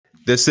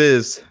This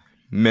is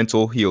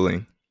mental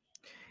healing.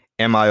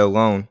 Am I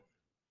alone?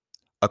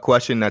 A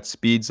question that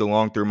speeds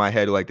along through my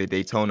head like the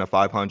Daytona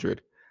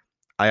 500.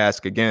 I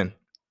ask again,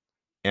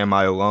 am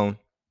I alone?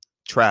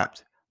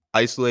 Trapped,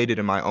 isolated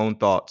in my own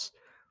thoughts.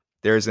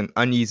 There is an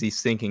uneasy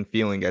sinking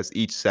feeling as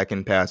each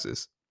second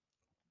passes.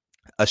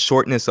 A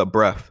shortness of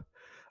breath,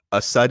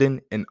 a sudden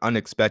and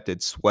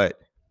unexpected sweat,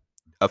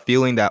 a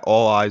feeling that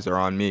all eyes are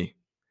on me.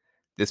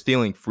 This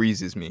feeling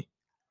freezes me.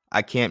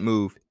 I can't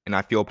move and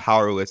I feel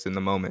powerless in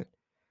the moment.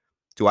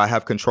 Do I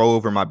have control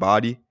over my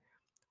body?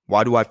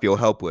 Why do I feel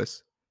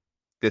helpless?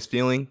 This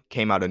feeling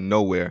came out of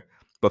nowhere,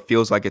 but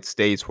feels like it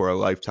stays for a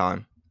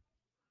lifetime.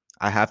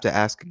 I have to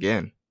ask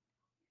again,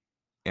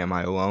 am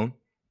I alone?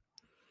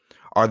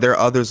 Are there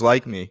others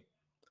like me?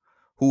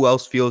 Who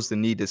else feels the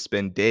need to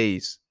spend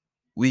days,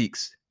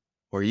 weeks,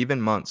 or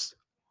even months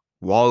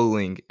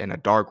wallowing in a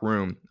dark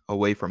room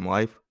away from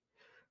life,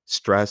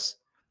 stress,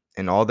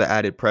 and all the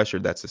added pressure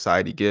that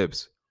society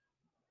gives?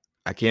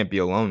 I can't be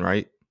alone,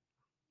 right?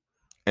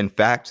 In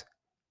fact,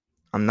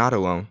 I'm not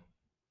alone,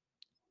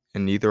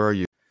 and neither are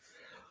you.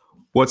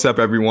 What's up,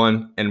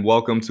 everyone, and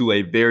welcome to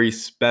a very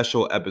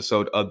special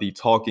episode of the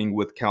Talking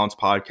with Counts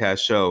podcast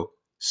show.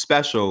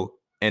 Special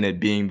in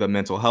it being the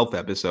mental health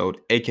episode,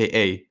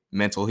 aka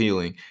mental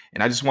healing.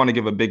 And I just want to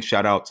give a big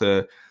shout out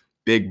to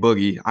Big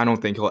Boogie. I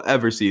don't think he'll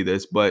ever see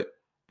this, but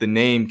the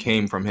name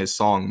came from his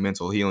song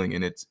Mental Healing,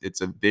 and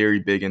it's a very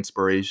big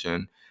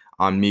inspiration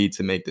on me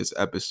to make this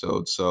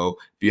episode. So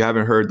if you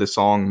haven't heard the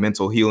song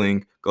Mental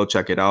Healing, go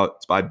check it out.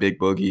 It's by Big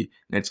Boogie,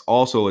 and it's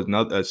also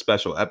a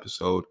special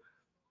episode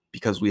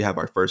because we have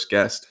our first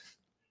guest.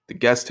 The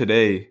guest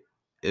today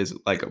is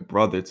like a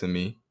brother to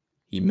me.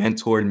 He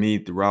mentored me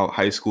throughout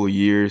high school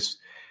years,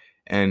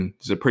 and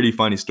there's a pretty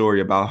funny story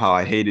about how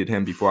I hated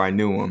him before I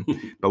knew him,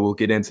 but we'll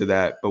get into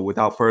that. But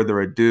without further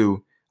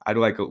ado, I'd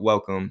like to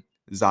welcome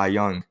Zai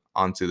Young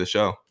onto the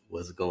show.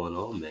 What's going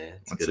on, man?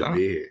 It's good to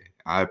be here.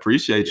 I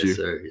appreciate you. Yes,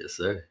 sir. Yes,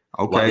 sir.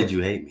 Okay. Why did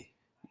you hate me?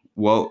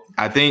 Well,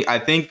 I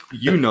think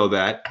you know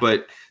that,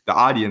 but the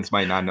audience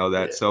might not know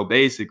that. Yeah. So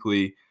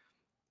basically,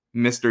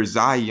 Mr.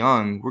 Zai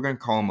Young, we're going to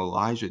call him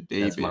Elijah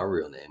David. That's my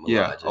real name,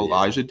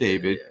 Elijah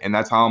David. Yeah. And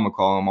that's how I'm going to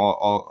call him.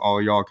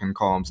 All y'all can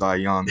call him Zai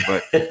Young.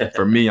 But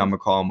for me, I'm going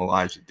to call him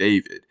Elijah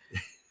David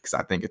because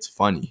I think it's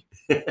funny.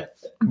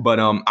 But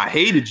I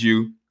hated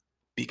you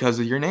because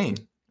of your name,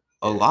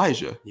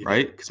 Elijah,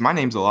 right? Because my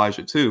name's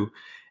Elijah too.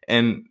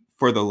 And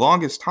for the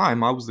longest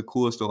time, I was the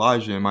coolest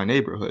Elijah in my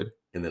neighborhood.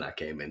 And then I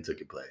came in and took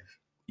your place.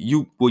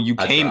 You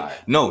came.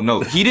 No,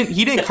 he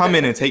didn't come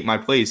in and take my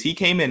place. He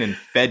came in and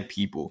fed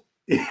people.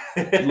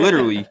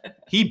 Literally,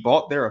 he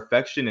bought their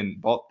affection and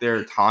bought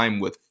their time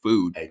with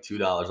food. Hey,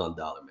 $2 on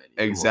dollar menu.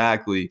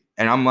 Exactly.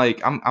 And I'm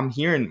like, I'm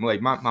hearing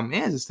like my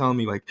man is telling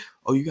me like,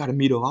 oh, you got to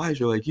meet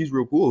Elijah. Like, he's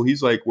real cool.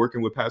 He's like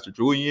working with Pastor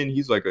Julian.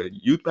 He's like a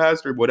youth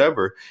pastor,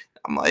 whatever.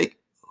 I'm like,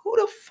 who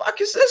the fuck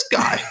is this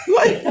guy?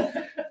 Like,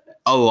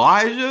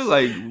 Elijah?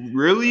 Like,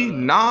 really?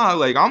 Nah.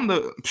 Like, I'm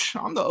the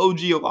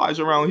OG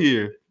Elijah around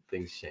here.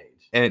 Things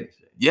changed. And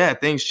yeah,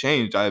 things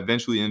changed. I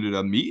eventually ended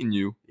up meeting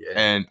you. Yeah.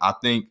 And I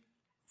think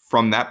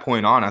from that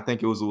point on, I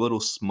think it was a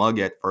little smug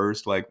at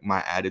first, like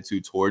my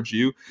attitude towards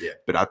you. Yeah.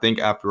 But I think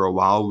after a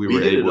while, we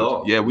were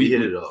able to. Yeah, we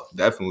hit it off.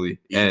 Definitely.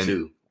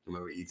 E2.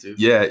 Remember E2?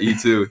 Yeah,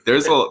 E2.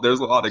 There's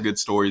a lot of good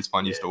stories,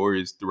 funny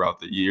stories throughout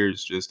the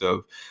years, just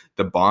of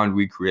the bond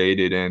we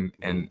created.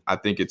 And I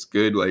think it's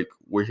good. Like,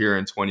 we're here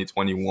in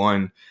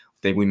 2021. I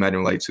think we met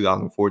in like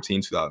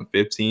 2014,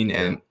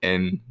 2015,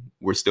 and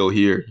we're still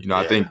here. You know,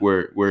 I think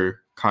we're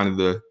kind of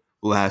the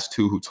last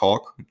two who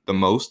talk the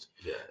most.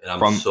 Yeah, and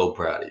I'm so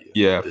proud of you.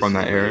 Yeah, from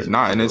that era.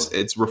 And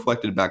it's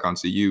reflected back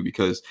onto you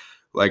because,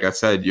 like I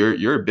said,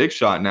 you're a big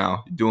shot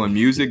now, doing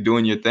music,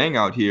 doing your thing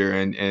out here.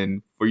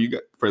 And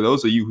for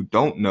those of you who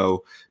don't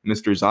know,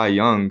 Mr. Zai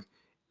Young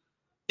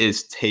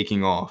is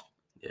taking off.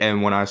 Yeah.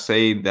 And when I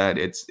say that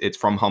it's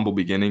from humble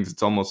beginnings,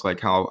 it's almost like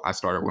how I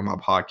started with my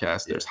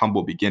podcast. There's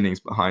humble beginnings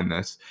behind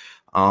this.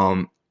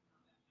 I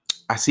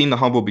seen the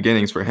humble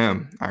beginnings for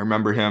him. I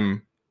remember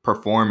him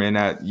performing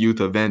at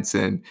youth events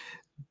and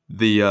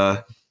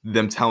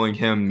them telling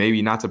him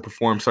maybe not to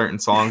perform certain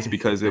songs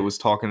because it was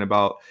talking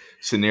about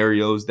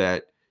scenarios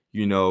that,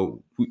 you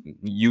know,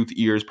 youth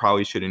ears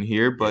probably shouldn't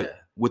hear. But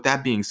with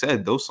that being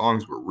said, those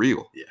songs were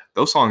real. Yeah.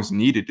 Those songs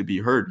needed to be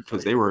heard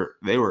because they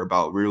were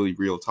about really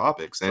real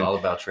topics. It's all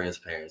about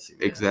transparency.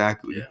 Man.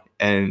 Exactly. Yeah.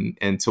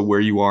 And to where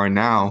you are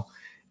now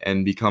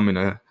and becoming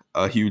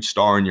a huge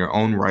star in your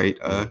own right,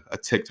 a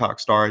TikTok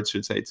star, I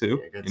should say too.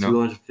 Yeah, I got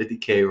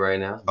 250K right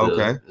now.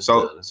 Okay.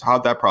 So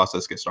how'd that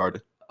process get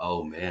started?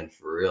 Oh man,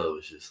 for real, it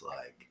was just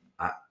like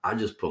I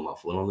just put my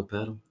foot on the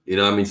pedal. You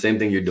know what I mean? Same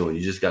thing you're doing.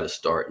 You just got to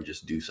start and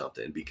just do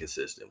something and be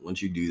consistent.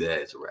 Once you do that,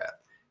 it's a wrap.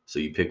 So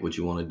you pick what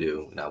you want to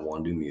do, and I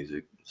want to do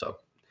music. So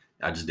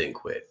I just didn't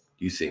quit.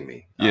 You see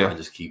me. Yeah. I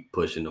just keep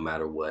pushing no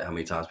matter what. How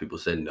many times people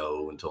said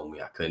no and told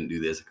me I couldn't do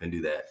this, I couldn't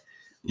do that.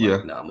 No,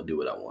 I'm going to do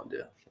what I want to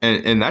do.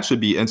 And that should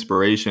be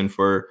inspiration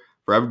for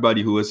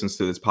everybody who listens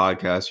to this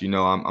podcast. You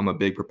know, I'm a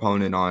big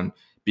proponent on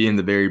being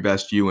the very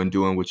best you and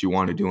doing what you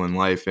want to do in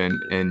life.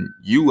 And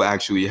you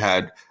actually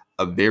had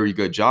a very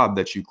good job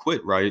that you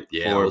quit, right?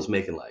 Yeah, I was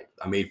making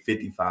I made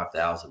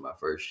 55,000 my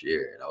first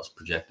year, and I was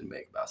projected to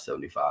make about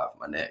 75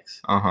 my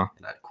next. And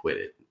I quit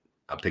it.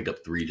 I picked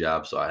up 3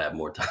 jobs, so I had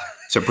more time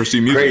to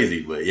pursue music.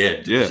 Crazy, but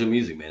to pursue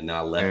music, man. Now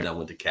I left, and I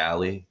went to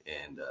Cali,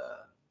 and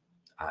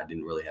I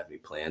didn't really have any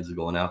plans of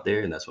going out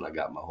there, and that's when I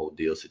got my whole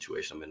deal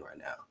situation I'm in right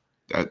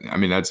now. I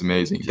mean, that's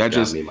amazing. That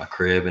just got me my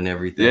crib and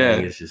everything. Yeah,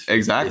 it's just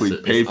exactly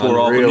paid for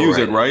all the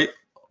music, right?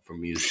 For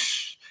music.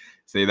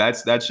 See,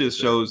 that just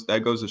shows,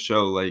 that goes to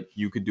show, like,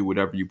 you could do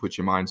whatever you put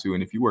your mind to,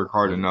 and if you work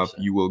hard 100%. Enough,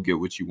 you will get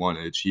what you want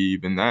to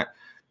achieve. And that,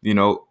 you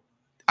know,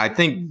 I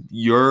think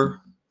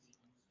your,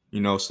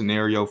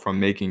 scenario from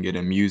making it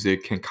in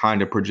music can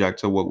kind of project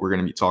to what we're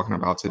going to be talking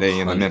about today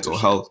in the mental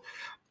health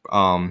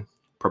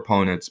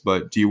proponents.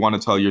 But do you want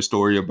to tell your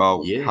story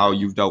about how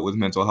you've dealt with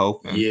mental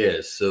health?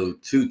 So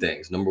 2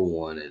 things. Number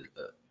one is,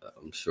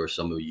 I'm sure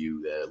some of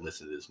you that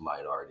listen to this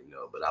might already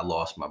know, but I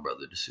lost my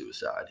brother to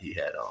suicide. He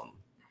had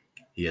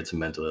some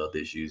mental health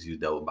issues. He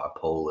dealt with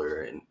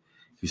bipolar, and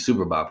he's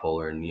super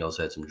bipolar, and he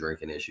also had some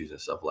drinking issues and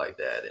stuff like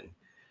that.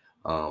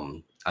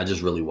 And I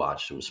just really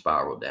watched him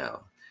spiral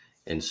down.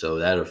 And so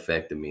that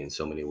affected me in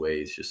so many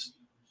ways, just,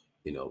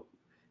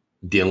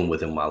 dealing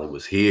with him while he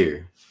was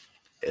here,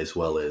 as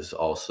well as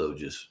also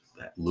just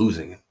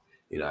losing him,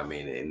 you know what I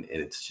mean? And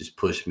it's just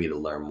pushed me to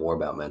learn more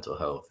about mental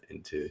health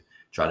and to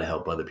try to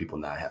help other people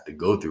not have to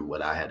go through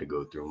what I had to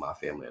go through, my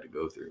family had to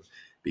go through.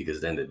 Because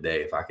at the end of the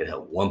day, if I could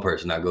help one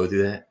person not go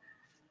through that,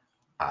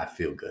 I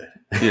feel good.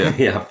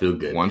 Yeah. I feel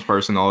good. One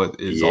person all it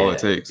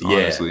takes,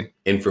 honestly.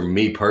 Yeah. And for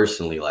me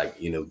personally,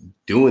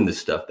 doing the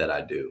stuff that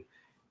I do,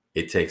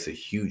 it takes a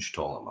huge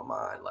toll on my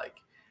mind. Like,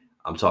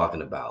 I'm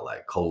talking about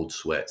cold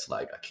sweats,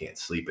 I can't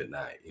sleep at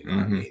night. You know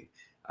what I mean?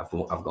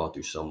 I've gone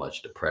through so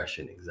much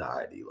depression,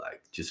 anxiety,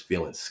 just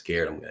feeling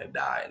scared I'm going to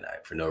die at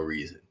night for no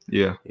reason.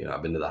 Yeah.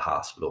 I've been to the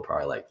hospital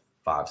probably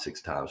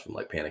 5-6 times from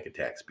panic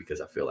attacks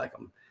because I feel like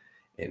I'm,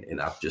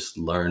 and I've just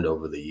learned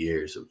over the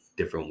years of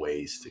different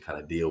ways to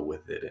kind of deal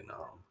with it. And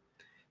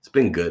it's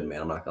been good,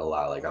 man. I'm not going to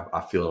lie.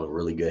 I feel in a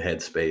really good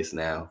headspace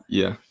now.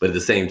 Yeah. But at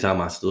the same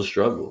time, I still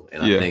struggle.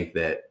 And I think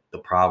that the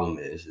problem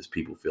is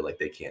people feel like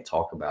they can't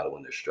talk about it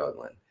when they're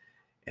struggling.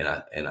 And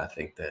I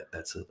think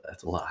that's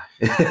a lie.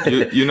 I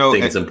think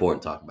it's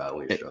important to talk about it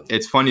when you're struggling.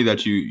 It's funny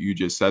that you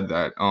just said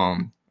that.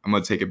 I'm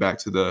gonna take it back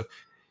to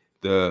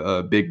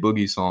the Big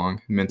Boogie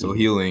song, Mental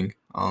Healing.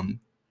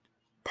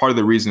 Part of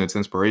the reason it's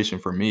inspiration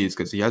for me is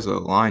because he has a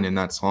line in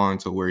that song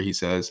to where he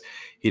says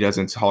he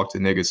doesn't talk to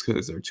niggas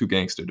because they're too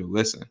gangster to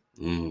listen.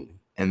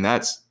 And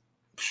that's,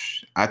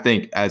 I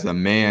think, as a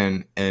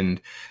man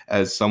and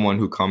as someone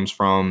who comes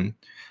from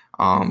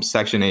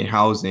Section 8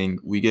 housing,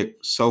 we get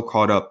so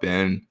caught up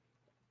in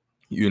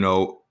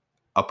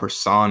a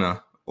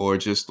persona or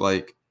just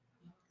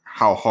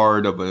how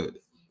hard of a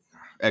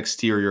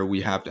exterior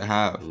we have to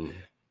have.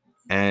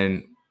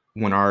 And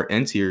when our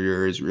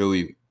interior is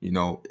really,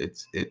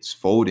 it's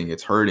folding,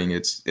 it's hurting,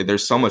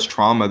 there's so much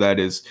trauma that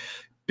has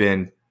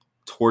been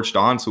torched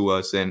onto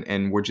us,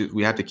 and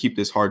we have to keep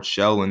this hard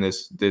shell and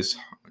this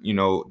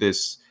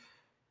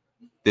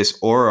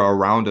aura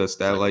around us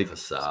that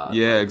facade,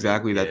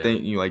 exactly, that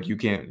thing you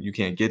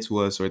can't get to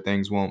us or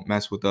things won't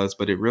mess with us,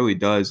 but it really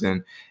does.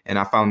 And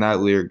I found that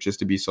lyric just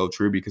to be so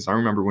true, because I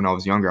remember when I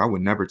was younger, I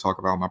would never talk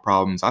about my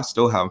problems. I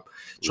still have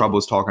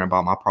troubles talking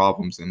about my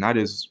problems, and that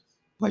is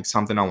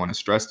something I want to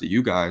stress to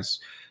you guys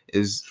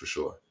is, for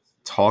sure,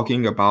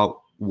 talking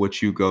about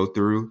what you go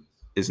through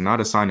is not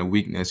a sign of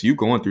weakness. You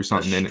going through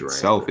something in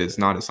itself is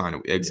not a sign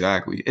of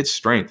it's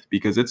strength,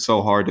 because it's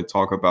so hard to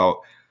talk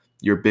about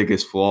your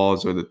biggest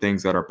flaws or the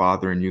things that are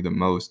bothering you the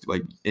most.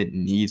 It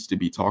needs to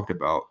be talked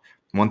about.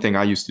 One thing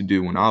I used to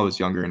do when I was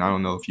younger, and I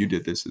don't know if you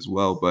did this as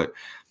well, but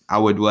I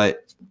would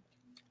let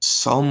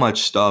so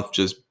much stuff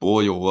just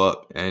boil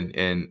up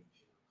and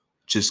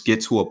just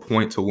get to a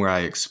point to where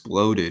I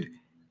exploded,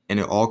 and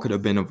it all could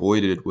have been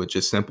avoided with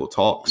just simple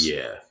talks.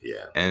 Yeah.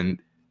 And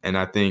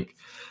I think,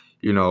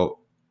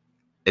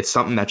 it's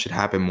something that should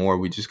happen more.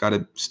 We just got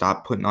to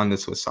stop putting on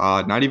this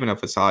facade, not even a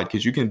facade,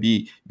 because you can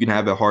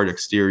have a hard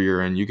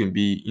exterior and you can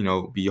be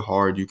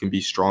hard, you can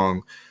be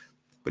strong,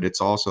 but it's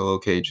also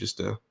okay just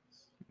to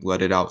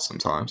let it out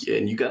sometimes. Yeah.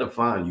 And you got to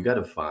find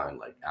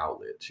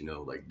outlets,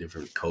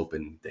 different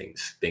coping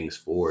things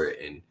for it.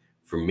 And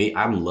for me,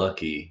 I'm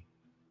lucky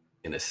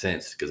in a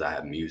sense because I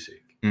have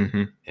music.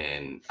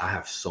 And I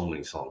have so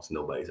many songs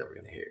nobody's ever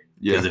going to hear.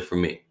 Because it's for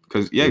me.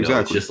 Exactly.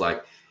 It's just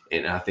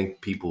and I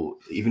think people,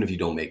 even if you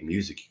don't make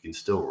music, you can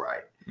still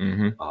write.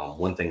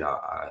 One thing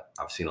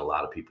I've seen a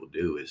lot of people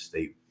do is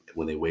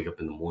when they wake up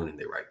in the morning,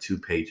 they write 2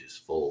 pages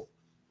full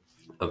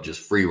of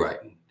just free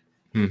writing,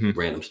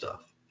 random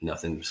stuff,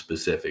 nothing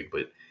specific,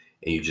 and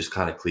you just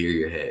kind of clear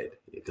your head,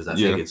 because I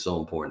think it's so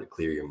important to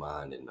clear your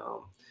mind. And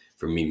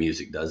for me,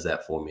 music does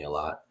that for me a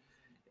lot.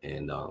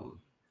 And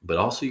but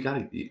also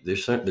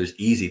there's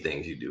easy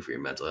things you do for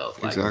your mental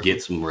health,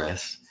 get some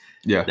rest.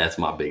 Yeah, that's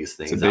my biggest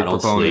thing. I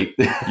don't sleep.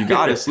 You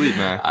gotta sleep,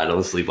 man. I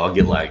don't sleep. I'll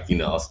get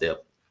I'll stay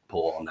up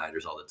pull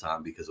all-nighters all the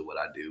time because of what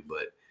I do,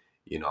 but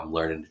you know, I'm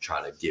learning to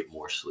try to get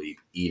more sleep,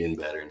 eating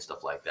better and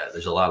stuff like that.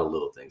 There's a lot of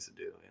little things to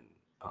do. And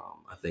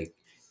I think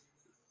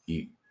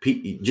you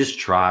just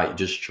try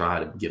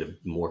to get a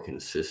more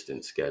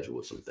consistent schedule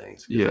with some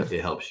things. Yeah.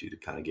 It helps you to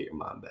kind of get your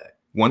mind back.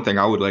 One thing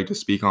I would like to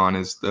speak on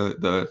is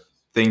the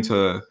thing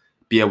to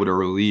be able to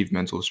relieve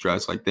mental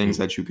stress, like things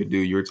that you could do.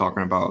 You were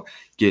talking about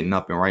getting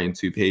up and writing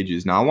 2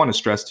 pages. Now, I want to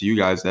stress to you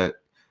guys that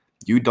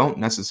you don't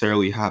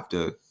necessarily have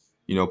to,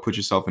 you know, put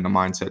yourself in a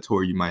mindset to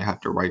where you might have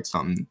to write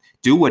something.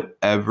 Do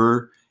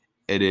whatever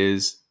it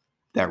is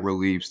that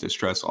relieves the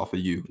stress off of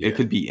you. Yeah. It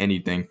could be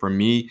anything. For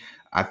me,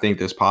 I think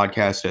this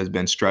podcast has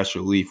been stress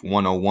relief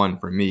 101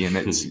 for me. And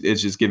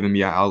it's just giving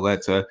me an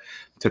outlet to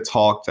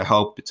talk, to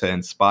help, to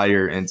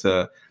inspire, and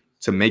to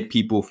make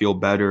people feel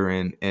better,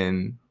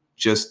 and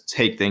just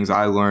take things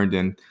I learned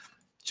and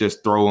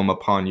just throw them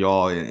upon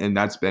y'all. And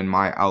that's been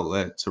my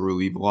outlet to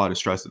relieve a lot of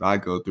stress that I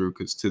go through,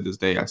 because to this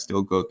day I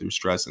still go through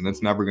stress, and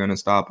it's never going to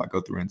stop. I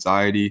go through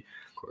anxiety,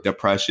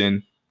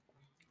 depression,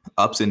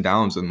 ups and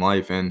downs in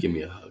life. And give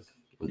me a hug.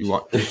 You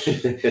want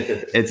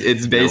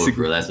it's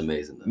basically that's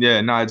amazing though. Yeah,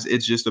 no,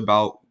 it's just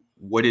about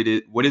what it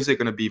is. What is it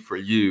going to be for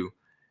you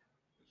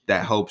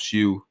that helps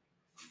you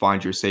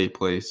find your safe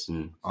place?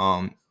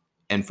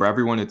 And for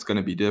everyone, it's going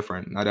to be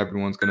different. Not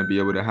everyone's going to be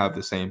able to have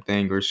the same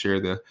thing or share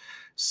the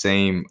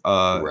same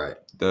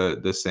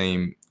the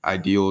same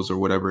ideals or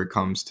whatever it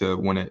comes to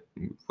when it,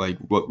 like,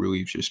 what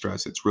relieves your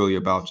stress. It's really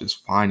about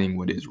just finding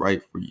what is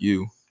right for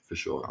you. For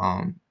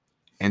sure.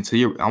 And to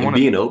your, I want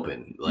being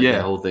open, like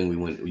that whole thing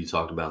we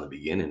talked about in the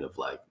beginning of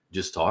like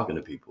just talking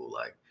to people.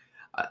 Like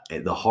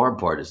the hard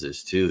part is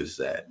this too, is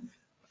that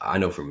I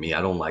know for me, I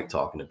don't like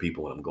talking to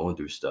people when I'm going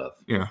through stuff.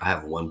 Yeah. I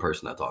have one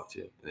person I talk to,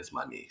 and it's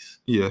my niece.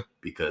 Yeah.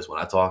 Because when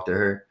I talk to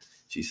her,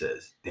 she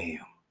says, "Damn,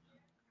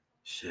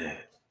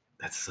 shit,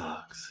 that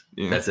sucks."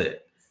 Yeah. That's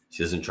it.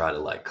 She doesn't try to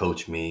like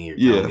coach me or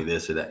tell me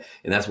this or that.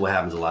 And that's what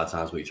happens a lot of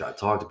times when you try to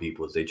talk to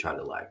people, is they try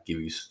to like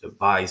give you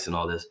advice and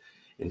all this.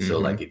 And so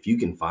like, if you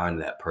can find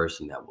that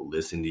person that will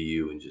listen to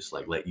you and just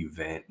like let you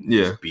vent and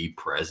just be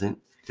present,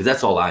 because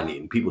that's all I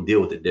need. And people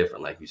deal with it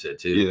different, like you said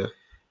too. Yeah.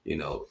 You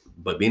know,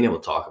 but being able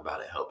to talk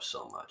about it helps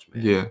so much,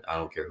 man. Yeah. I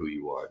don't care who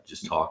you are.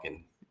 Just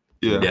talking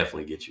can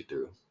definitely get you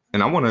through.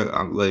 And I want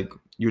to, like,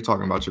 you were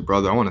talking about your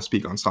brother. I want to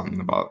speak on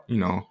something about, you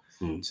know,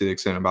 to the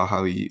extent about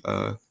how he,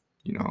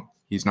 you know,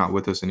 he's not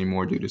with us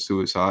anymore due to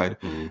suicide.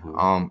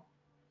 I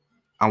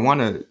want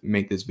to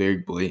make this very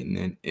blatant.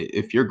 And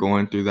if you're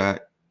going through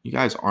that, you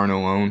guys aren't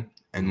alone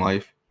in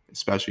life,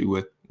 especially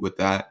with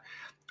that.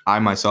 I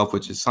myself,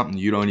 which is something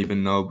you don't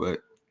even know,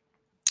 but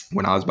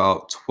when I was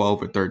about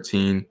 12 or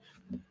 13,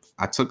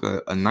 I took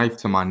a knife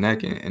to my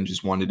neck and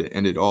just wanted to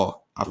end it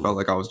all. I felt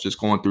like I was just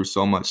going through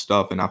so much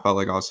stuff, and I felt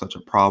like I was such a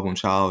problem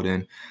child,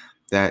 and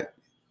that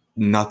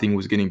nothing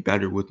was getting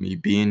better with me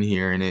being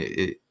here. And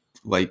it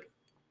like,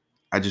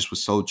 I just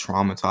was so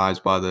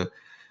traumatized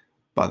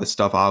by the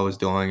stuff I was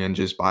doing, and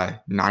just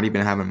by not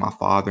even having my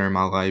father in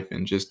my life,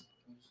 and just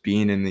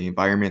being in the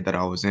environment that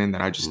I was in,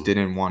 that I just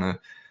didn't want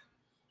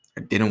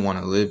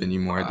to live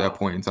anymore at that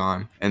point in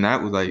time. And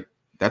that was like,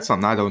 that's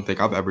something I don't think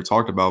I've ever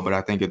talked about, but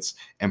I think it's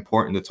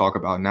important to talk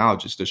about now,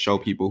 just to show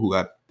people who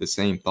have the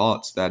same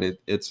thoughts that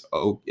it's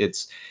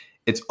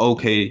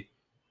okay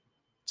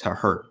to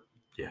hurt.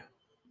 Yeah.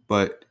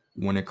 But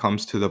when it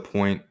comes to the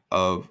point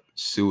of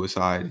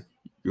suicide,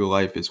 your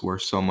life is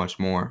worth so much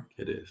more.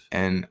 It is.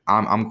 And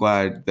I'm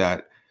glad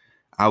that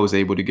I was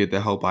able to get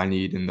the help I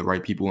need and the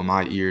right people in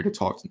my ear to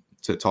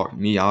talk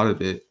me out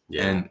of it.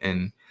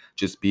 And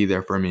just be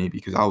there for me,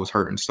 because I was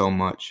hurting so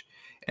much.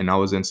 And I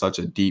was in such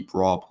a deep,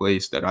 raw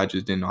place that I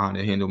just didn't know how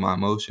to handle my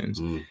emotions.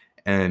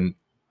 And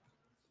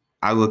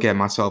I look at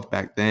myself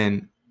back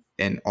then,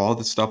 and all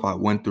the stuff I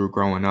went through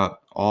growing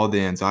up, all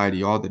the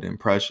anxiety, all the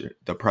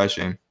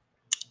depression,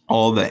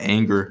 all the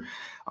anger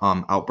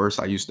outbursts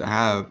I used to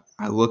have,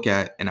 I look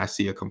at and I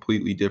see a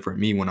completely different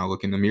me when I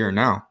look in the mirror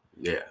now.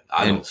 Yeah,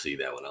 I don't see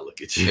that when I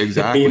look at you.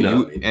 Exactly. You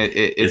know,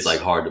 it's like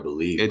hard to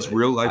believe. It's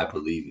real life. I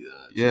believe you.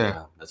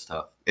 That's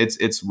tough.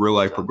 It's real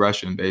life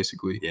progression,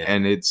 basically. Yeah.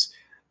 And it's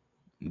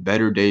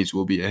better days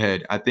will be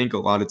ahead. I think a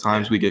lot of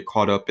times we get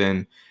caught up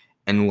in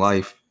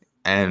life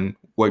and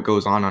what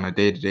goes on a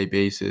day-to-day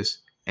basis.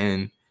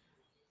 And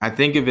I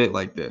think of it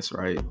like this,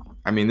 right?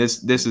 I mean,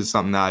 this is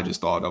something that I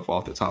just thought of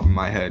off the top of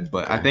my head,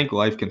 but I think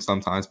life can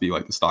sometimes be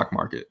like the stock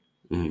market.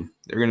 There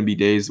are going to be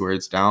days where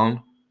it's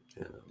down.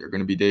 There are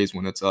going to be days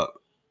when it's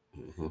up.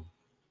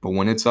 But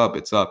when it's up,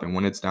 it's up. And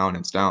when it's down,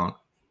 it's down.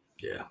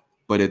 Yeah.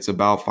 But it's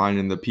about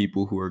finding the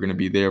people who are going to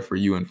be there for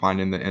you and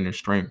finding the inner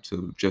strength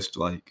to just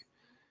like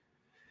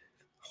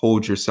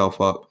hold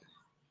yourself up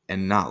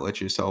and not let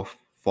yourself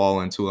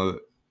fall into a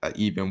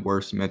even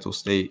worse mental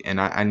state. And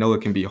I know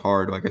it can be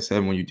hard, like I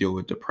said, when you deal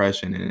with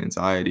depression and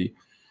anxiety,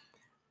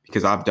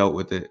 because I've dealt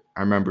with it. I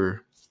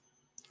remember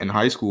in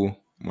high school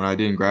when I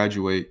didn't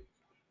graduate,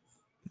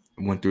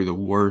 I went through the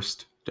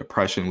worst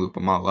depression loop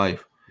of my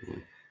life.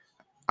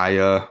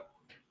 I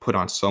put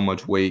on so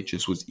much weight,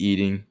 just was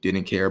eating,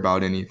 didn't care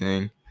about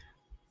anything.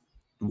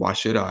 Why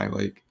should I?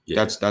 Like,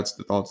 Yeah. That's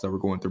the thoughts that were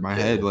going through my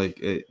Yeah. head.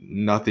 Like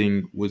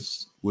nothing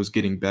was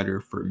getting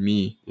better for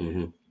me.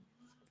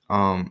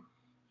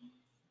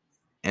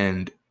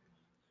 And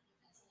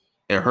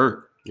it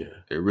hurt. Yeah.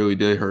 It really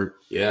did hurt.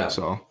 Yeah.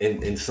 So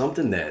And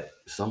something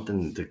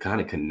to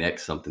kind of connect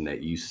something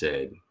that you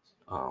said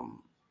a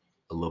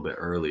little bit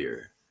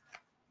earlier.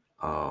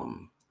 I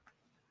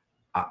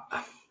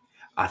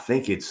I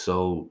think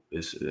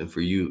and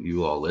for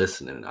you all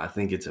listening, I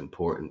think it's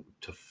important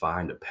to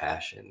find a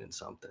passion in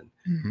something.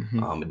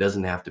 It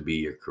doesn't have to be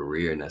your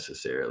career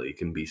necessarily. It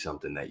can be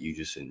something that you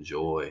just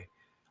enjoy.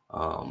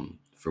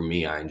 For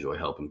me, I enjoy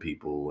helping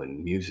people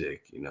and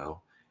music,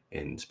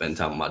 and spending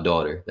time with my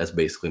daughter. That's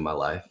basically my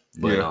life.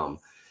 But yeah.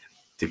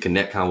 To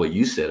connect kind of what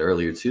you said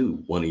earlier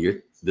too,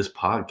 this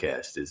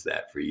podcast is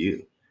that for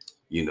you.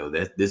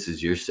 That this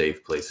is your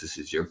safe place. This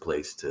is your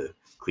place to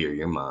clear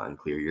your mind,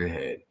 clear your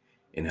head,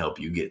 and help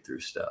you get through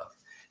stuff.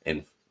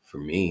 And for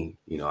me,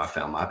 I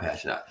found my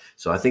passion.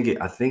 So I think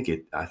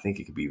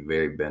it could be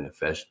very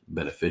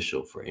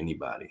beneficial for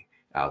anybody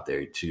out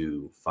there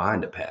to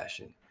find a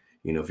passion.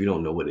 If you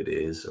don't know what it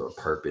is, or a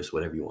purpose,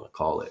 whatever you want to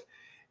call it,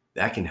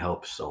 that can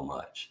help so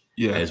much.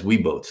 Yeah. As we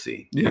both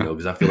see,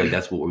 because I feel like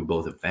that's what we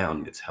both have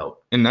found. It's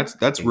helped. And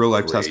that's real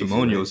life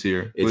testimonials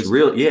here. It's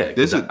real. Yeah.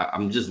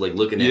 I'm just like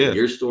looking at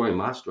your story and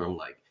my story. I'm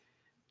like,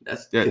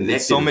 that's connected.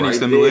 So many right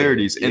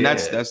similarities. there. And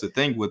that's the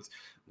thing with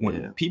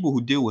when people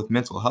who deal with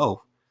mental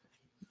health,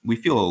 we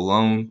feel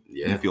alone.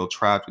 We feel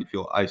trapped. We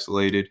feel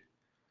isolated.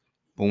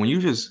 But when you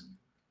just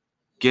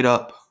get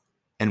up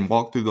and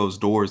walk through those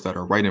doors that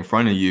are right in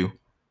front of you,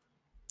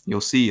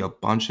 you'll see a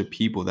bunch of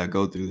people that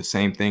go through the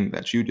same thing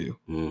that you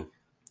do.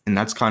 And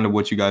that's kind of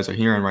what you guys are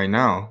hearing right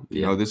now.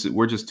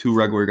 We're just two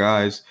regular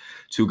guys,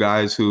 two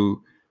guys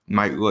who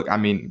might look,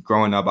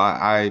 growing up,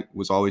 I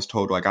was always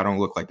told, like, I don't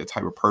look like the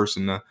type of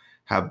person to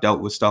have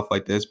dealt with stuff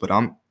like this, but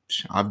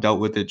I've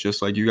dealt with it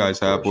just like you guys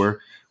have,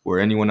 where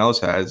anyone else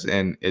has.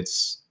 And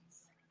it's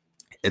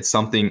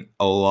something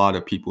a lot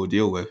of people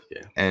deal with.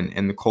 Yeah. And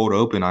in the cold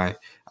open I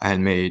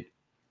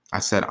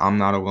said, I'm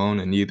not alone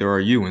and neither are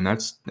you. And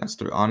that's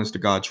the honest to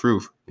God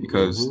truth,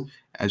 because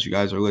as you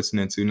guys are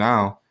listening to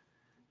now,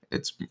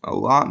 it's a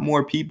lot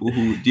more people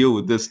who deal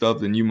with this stuff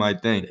than you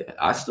might think. Yeah,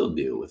 I still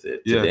deal with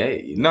it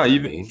today.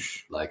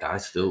 Like I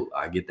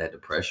get that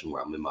depression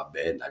where I'm in my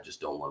bed and I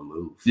just don't want to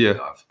move. Yeah.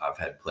 I've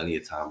had plenty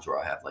of times where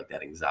I have like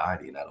that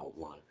anxiety and I don't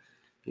want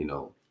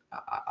to,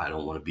 I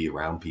don't want to be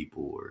around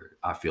people, or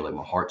I feel like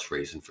my heart's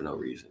racing for no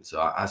reason. So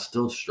I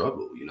still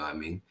struggle,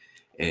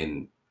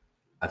 And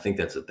I think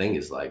that's the thing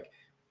is, like,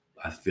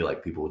 I feel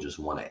like people just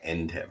want to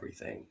end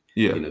everything.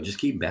 Yeah. Just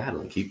keep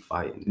battling, keep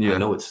fighting. Yeah. I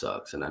know it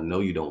sucks and I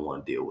know you don't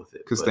want to deal with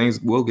it. Because things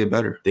will get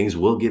better. Things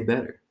will get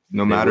better.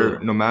 No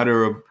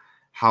matter of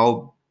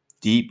how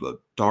deep or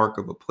dark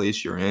of a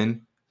place you're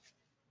in,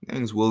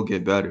 things will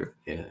get better.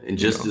 Yeah. And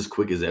just as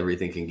quick as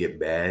everything can get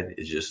bad,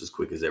 it's just as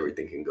quick as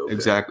everything can go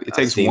exactly. bad.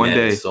 It takes one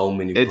day. So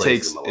many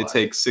places in my life. It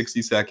takes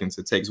 60 seconds.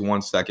 It takes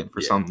 1 second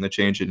for something to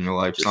change in your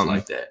life. Just something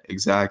like that.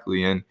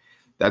 Exactly. And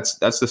that's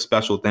the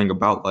special thing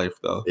about life,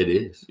 though. It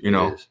is.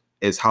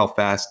 Is how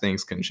fast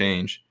things can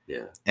change.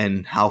 Yeah.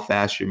 And how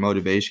fast your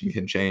motivation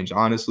can change.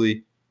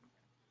 Honestly,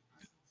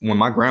 when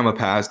my grandma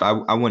passed,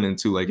 I went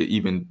into like an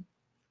even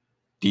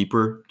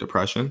deeper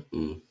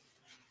depression.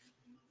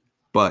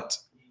 But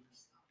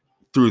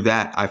through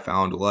that, I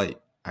found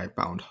light. I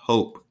found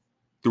hope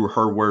through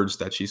her words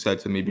that she said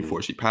to me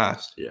before she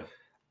passed. Yeah.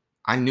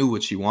 I knew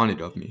what she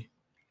wanted of me.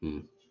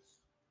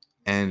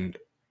 And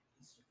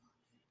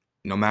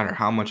no matter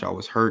how much I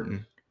was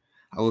hurting,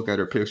 I look at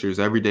her pictures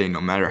every day.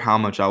 No matter how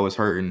much I was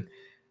hurting,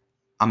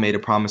 I made a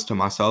promise to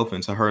myself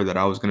and to her that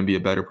I was going to be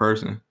a better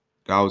person,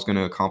 that I was going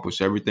to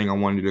accomplish everything I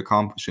wanted to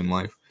accomplish in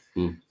life.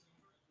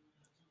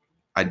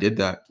 I did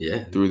that.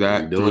 Yeah. Through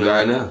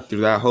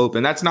that hope.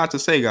 And that's not to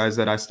say, guys,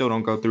 that I still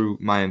don't go through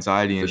my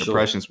anxiety and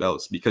depression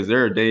spells, because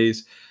there are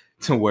days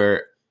to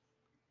where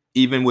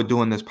even with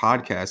doing this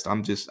podcast,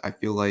 I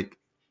feel like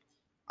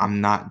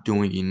I'm not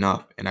doing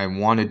enough and I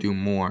want to do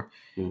more.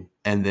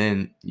 And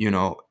then,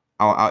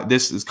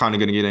 this is kind of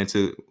going to get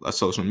into a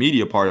social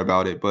media part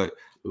about it, but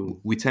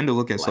we tend to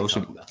look at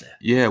social.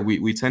 Yeah,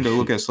 we tend to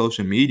look at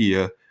social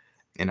media,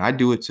 and I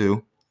do it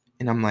too.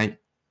 And I'm like,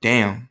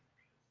 damn,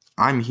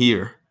 I'm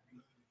here.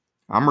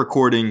 I'm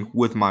recording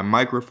with my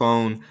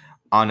microphone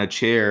on a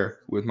chair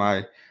with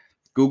my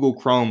Google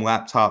Chrome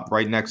laptop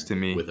right next to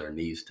me. With our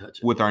knees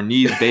touching. With our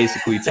knees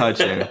basically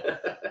touching.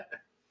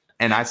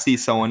 And I see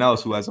someone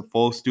else who has a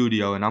full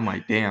studio, and I'm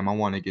like, damn, I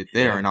want to get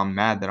there. And I'm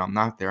mad that I'm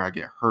not there. I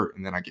get hurt,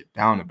 and then I get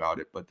down about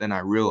it. But then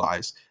I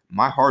realize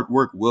my hard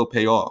work will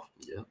pay off.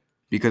 Yeah.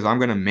 Because I'm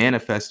going to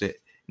manifest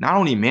it. Not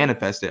only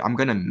manifest it, I'm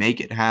going to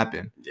make it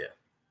happen. Yeah.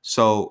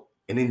 So.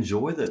 And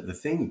enjoy the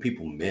thing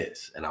people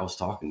miss. And I was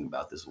talking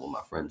about this with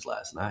my friends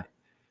last night.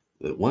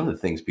 One of the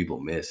things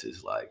people miss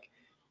is like,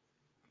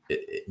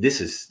 this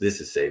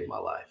has saved my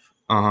life.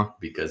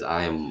 Because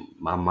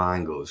my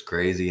mind goes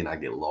crazy and I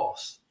get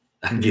lost.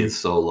 I get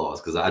so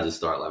lost because I just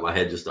start, like, my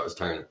head just starts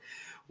turning.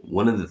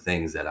 One of the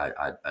things that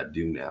I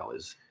do now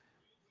is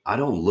I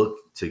don't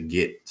look to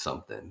get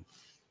something.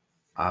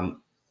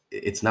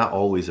 it's not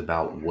always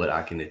about what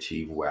I can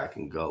achieve, where I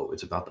can go.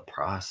 It's about the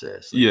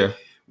process. Like, Yeah.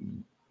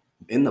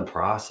 in the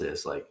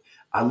process, like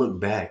I look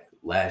back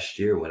last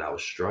year when I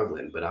was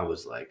struggling, but I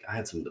was like, I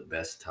had some of the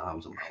best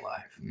times of my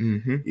life.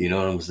 Mm-hmm. You know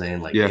what I'm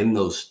saying? Like Yeah. in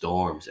those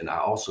storms, and I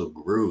also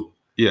grew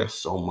Yeah.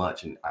 so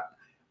much. And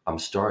I'm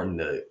starting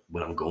to,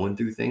 when I'm going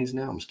through things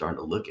now, I'm starting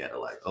to look at it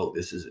like, oh,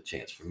 this is a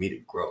chance for me to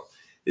grow.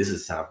 This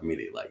is time for me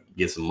to like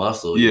get some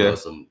muscle, Yeah.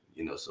 some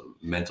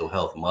mental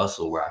health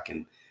muscle where I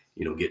can,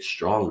 get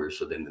stronger.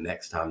 So then the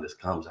next time this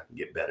comes, I can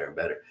get better and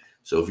better.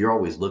 So if you're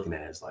always looking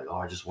at it as like, oh,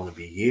 I just want to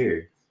be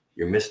here,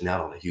 you're missing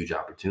out on a huge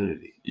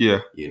opportunity. Yeah.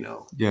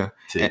 Yeah.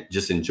 To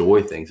just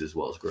enjoy things as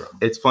well as grow.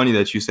 It's funny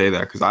that you say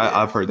that, because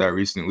I've heard that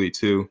recently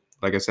too.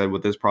 Like I said,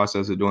 with this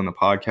process of doing the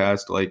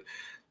podcast, like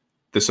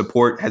the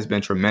support has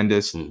been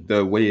tremendous.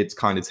 The way it's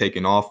kind of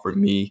taken off for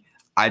me,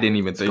 I didn't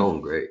even think. It's going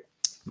great.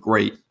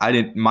 Great.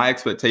 My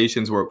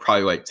expectations were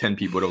probably like 10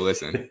 people to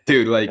listen.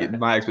 Dude, like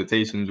my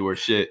expectations were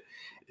shit.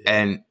 Yeah.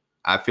 And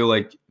I feel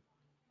like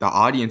the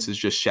audience is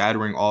just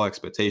shattering all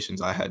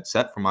expectations I had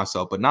set for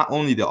myself. But not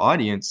only the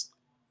audience,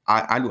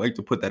 I'd like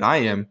to put that I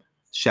am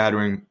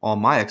shattering all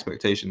my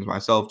expectations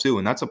myself too.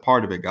 And that's a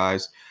part of it,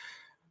 guys.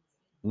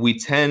 We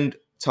tend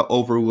to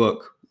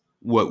overlook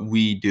what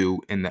we do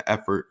and the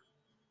effort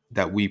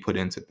that we put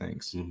into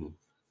things. Mm-hmm.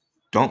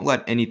 Don't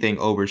let anything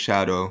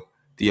overshadow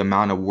the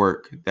amount of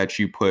work that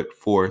you put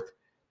forth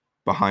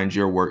behind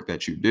your work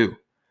that you do.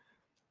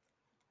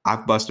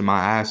 I've busted my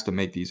ass to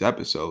make these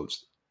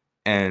episodes.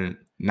 And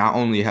not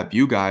only have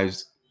you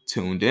guys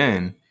tuned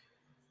in,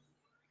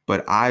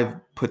 but I've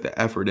put the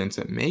effort in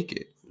to make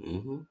it.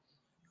 Mm-hmm.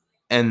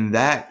 And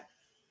that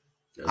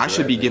I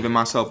should be giving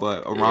myself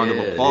a round of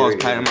applause,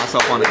 patting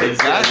myself on the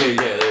exactly.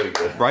 Yeah, there we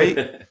go.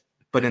 Right?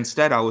 But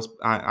instead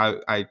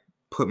I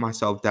put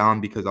myself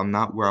down because I'm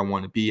not where I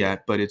want to be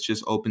at. But it's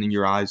just opening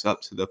your eyes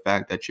up to the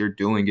fact that you're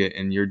doing it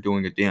and you're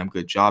doing a damn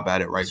good job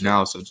at it right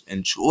now. So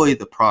enjoy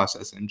the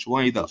process,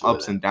 enjoy the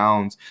ups and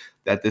downs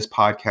that this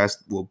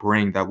podcast will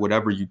bring, that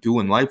whatever you do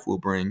in life will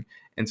bring,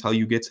 until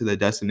you get to the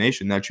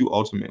destination that you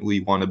ultimately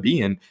want to be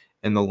in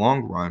the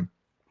long run.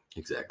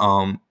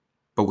 Exactly.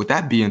 But with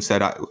that being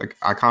said,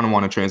 I kind of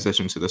want to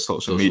transition to the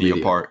social media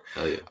part.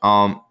 Oh,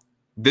 yeah.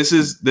 This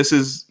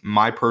is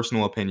my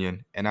personal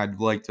opinion, and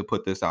I'd like to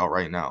put this out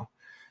right now.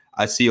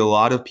 I see a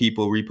lot of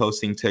people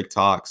reposting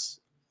TikToks,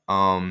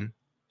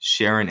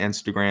 sharing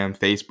Instagram,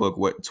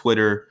 Facebook,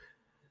 Twitter,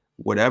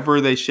 whatever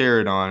they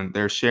share it on,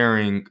 they're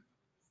sharing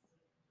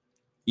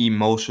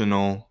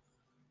emotional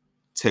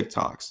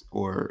TikToks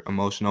or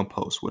emotional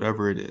posts,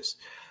 whatever it is.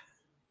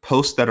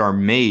 Posts that are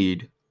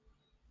made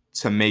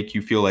to make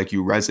you feel like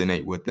you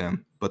resonate with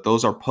them. But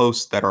those are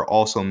posts that are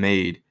also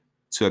made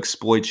to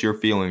exploit your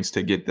feelings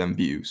to get them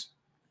views.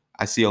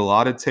 I see a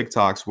lot of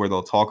TikToks where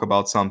they'll talk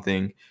about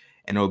something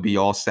and it'll be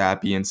all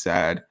sappy and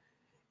sad.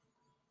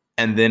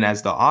 And then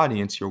as the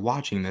audience, you're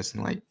watching this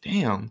and like,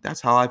 damn,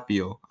 that's how I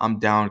feel. I'm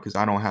down because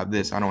I don't have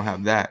this, I don't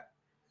have that.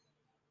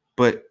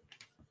 But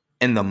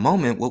in the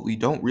moment, what we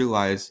don't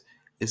realize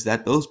is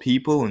that those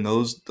people and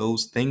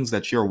those things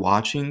that you're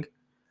watching,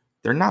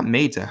 they're not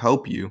made to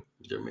help you.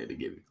 They're made to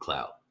give you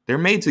clout. They're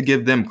made to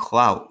give them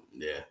clout.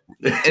 Yeah.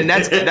 And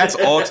that's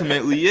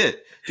ultimately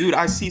it. Dude,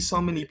 I see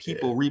so many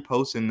people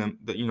reposting them,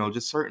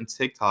 just certain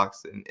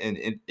TikToks,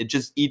 and it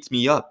just eats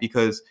me up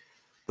because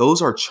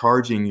those are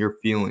charging your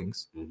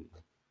feelings. Mm-hmm.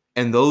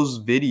 And those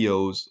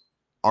videos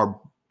are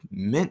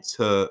meant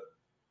to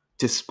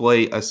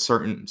display a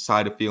certain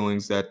side of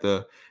feelings that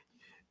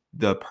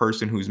the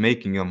person who's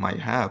making them might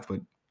have.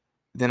 But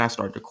then I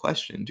start to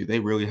question, do they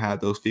really have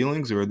those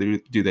feelings, or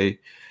do they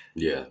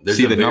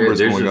see the numbers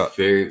going up?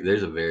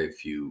 There's a very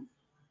few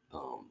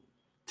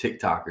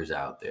TikTokers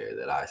out there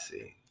that I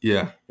see.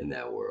 Yeah. In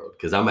that world.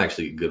 Because I'm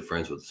actually good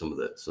friends with some of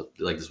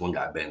like this one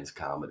guy, Ben's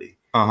Comedy.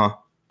 Uh-huh.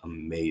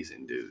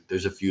 Amazing dude.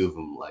 There's a few of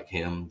them like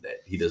him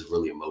that he does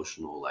really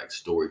emotional like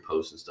story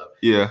posts and stuff.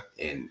 Yeah.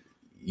 And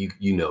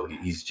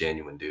he's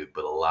genuine, dude.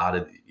 But a lot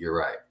of you're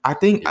right. I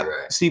think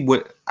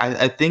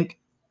I think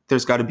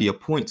there's got to be a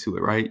point to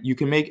it, right? You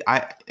can make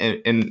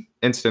an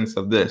instance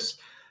of this.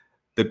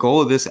 The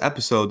goal of this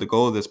episode, the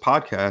goal of this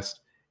podcast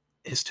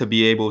is to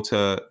be able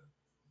to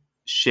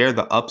share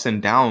the ups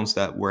and downs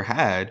that were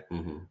had,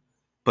 mm-hmm.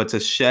 but to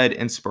shed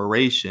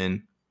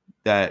inspiration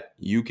that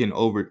you can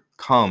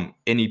overcome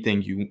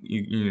anything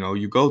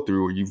you go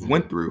through or you've mm-hmm.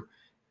 went through.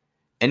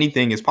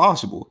 Anything is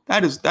possible.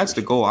 That's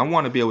the goal. I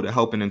want to be able to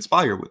help and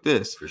inspire with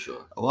this. For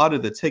sure. A lot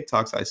of the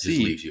TikToks I see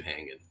just leaves you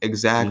hanging.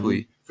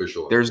 Exactly. Mm-hmm. For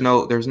sure. There's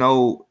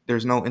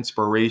no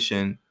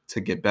inspiration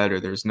to get better.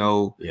 There's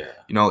no,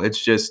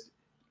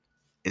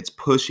 it's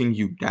pushing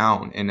you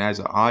down. And as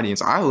an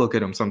audience, I look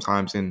at them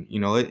sometimes and,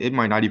 it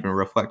might not even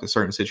reflect a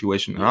certain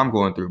situation that I'm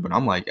going through. But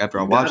I'm like, after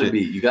I watch it.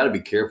 You got to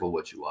be careful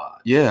what you watch.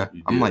 Yeah.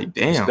 I'm like,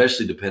 damn.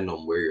 Especially depending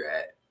on where you're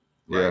at.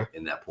 Right?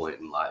 In that point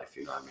in life.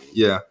 You know what I mean?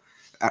 Yeah.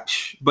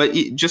 But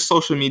just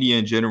social media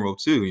in general,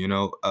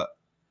 too.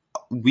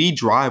 We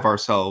drive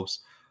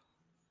ourselves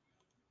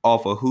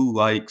off of who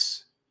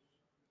likes,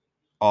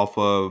 off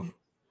of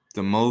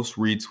the most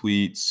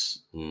retweets.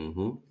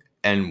 Mm-hmm.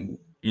 and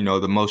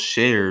the most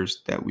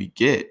shares that we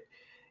get,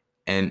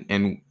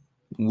 and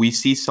we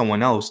see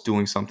someone else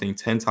doing something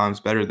 10 times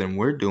better than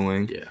we're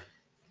doing, Yeah,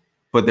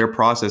 but their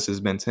process has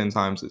been 10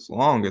 times as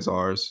long as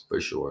ours, for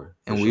sure.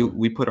 and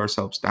we put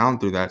ourselves down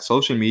through that.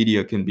 Social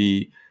media can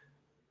be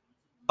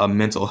a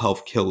mental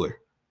health killer.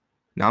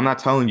 Now, I'm not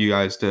telling you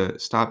guys to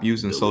stop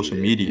using Delete social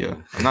it, media.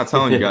 yeah. I'm not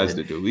telling you guys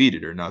to delete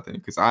it or nothing,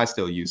 because I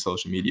still use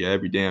social media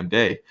every damn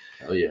day.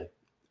 Oh yeah.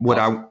 What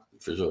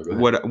For sure.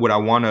 Go ahead. what I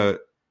want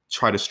to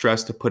try to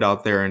stress, to put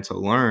out there and to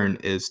learn,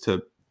 is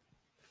to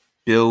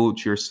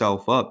build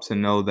yourself up to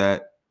know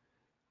that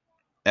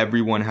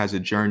everyone has a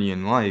journey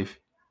in life,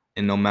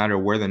 and no matter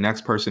where the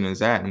next person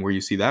is at and where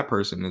you see that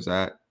person is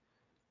at,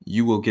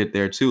 you will get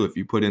there too if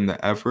you put in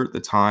the effort,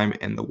 the time,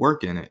 and the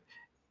work in it.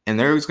 And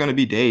there's going to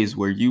be days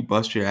where you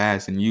bust your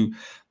ass and you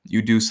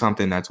do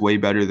something that's way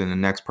better than the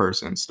next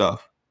person's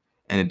stuff,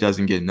 and it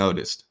doesn't get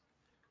noticed.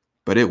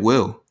 But it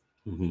will.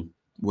 Mm-hmm.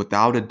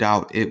 Without a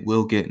doubt, it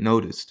will get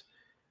noticed.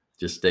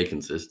 Just stay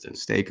consistent.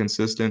 Stay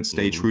consistent,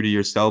 stay true to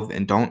yourself,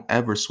 and don't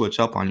ever switch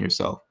up on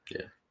yourself.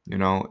 Yeah.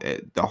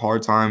 The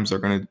hard times are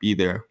going to be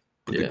there,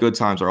 but the good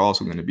times are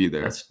also going to be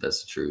there. That's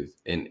the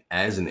truth. And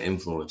as an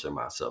influencer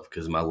myself,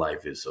 because my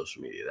life is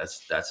social media,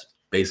 that's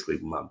basically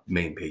my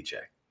main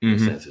paycheck in a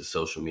sense, is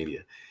social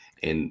media.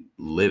 And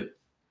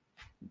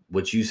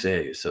what you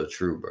say is so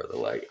true, brother.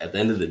 Like, at the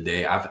end of the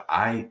day,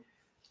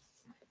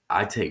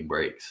 I take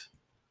breaks.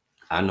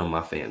 I know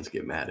my fans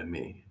get mad at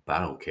me, but I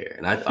don't care.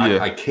 And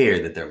I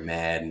care that they're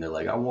mad and they're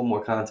like, I want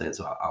more content.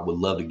 So I would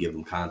love to give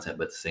them content,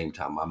 but at the same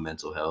time, my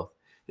mental health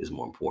is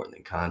more important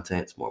than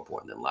content. It's more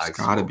important than likes. It's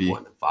more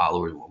important than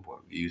followers, more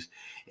important than views.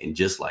 And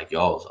just like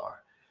y'all's are,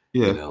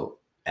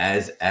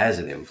 as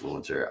an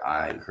influencer,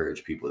 I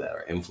encourage people that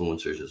are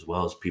influencers as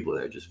well as people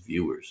that are just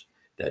viewers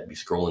that be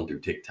scrolling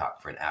through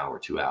TikTok for an hour,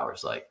 2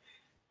 hours. Like,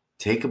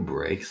 take a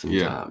break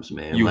sometimes,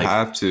 man. You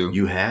have to.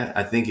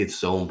 I think it's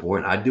so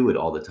important. I do it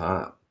all the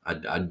time.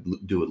 I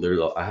do it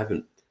literally.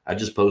 I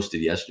just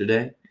posted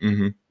yesterday,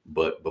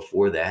 but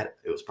before that,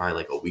 it was probably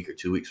like a week or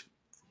 2 weeks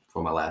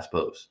for my last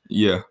post.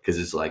 Yeah. Because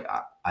it's like,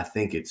 I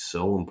think it's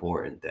so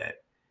important that,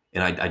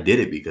 and I did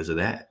it because of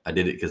that. I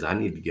did it because I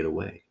need to get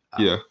away.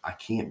 I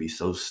can't be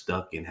so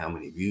stuck in how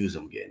many views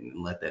I'm getting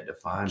and let that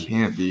define me.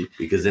 Can't be.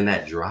 Because then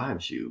that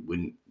drives you.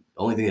 When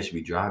the only thing that should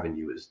be driving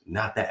you is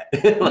not that.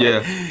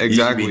 Exactly. You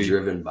should be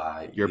driven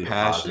by your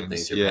passion.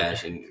 Your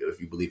passion. If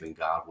you believe in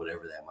God,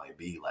 whatever that might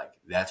be, like,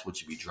 that's what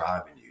should be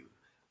driving you,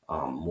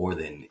 more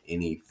than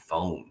any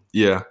phone.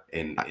 Yeah.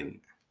 And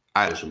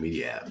social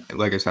media app.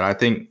 Like I said, I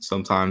think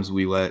sometimes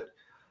we let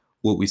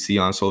what we see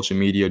on social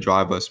media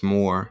drive us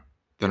more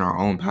than our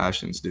own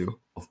passions do.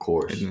 Of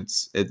course.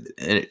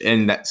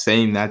 And that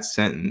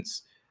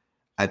sentence,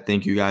 I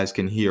think you guys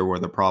can hear where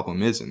the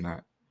problem is in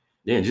that.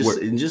 Yeah,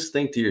 and just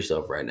think to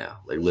yourself right now,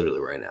 like literally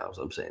right now as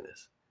I'm saying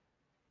this.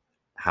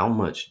 How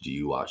much do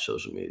you watch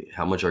social media?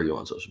 How much are you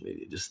on social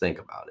media? Just think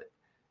about it.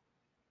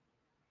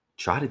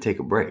 Try to take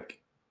a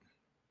break.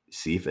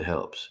 See if it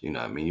helps. You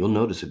know what I mean? You'll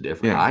notice a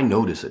difference. Yeah. I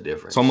notice a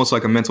difference. It's almost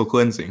like a mental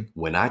cleansing.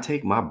 When I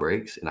take my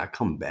breaks and I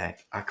come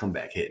back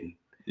hitting.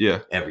 Yeah.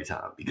 Every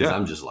time. Because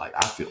I'm just like,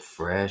 I feel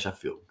fresh. I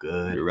feel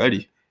good. You're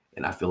ready.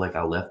 And I feel like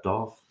I left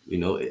off.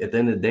 At the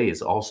end of the day,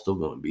 it's all still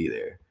going to be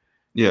there.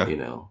 Yeah.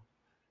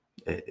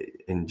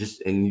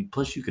 And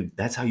plus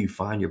that's how you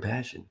find your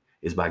passion,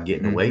 is by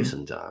getting away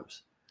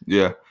sometimes.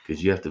 Yeah.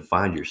 Because you have to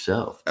find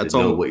yourself to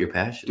know what your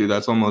passion is. Dude,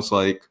 that's almost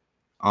like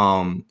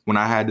when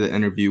I had the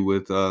interview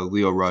with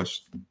Leo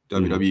Rush,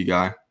 WWE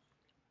guy.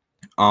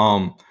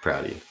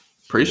 Proud of you.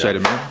 Appreciate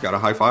it, man. Got a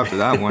high five for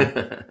that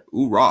one.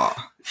 Ooh, rah.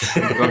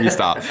 Let me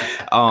stop.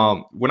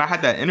 When I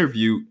had that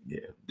interview,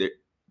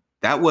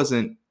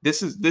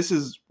 this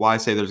is why I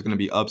say there's going to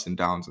be ups and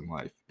downs in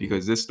life,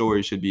 because this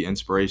story should be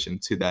inspiration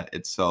to that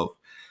itself.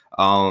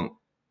 I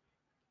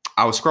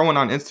was scrolling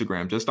on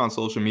Instagram, just on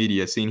social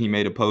media, seeing he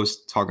made a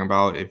post talking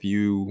about, if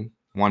you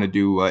want to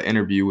do an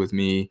interview with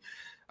me,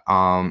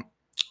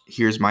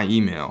 here's my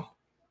email.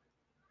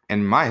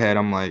 And in my head,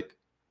 I'm like,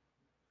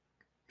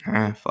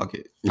 fuck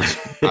it.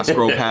 I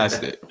scrolled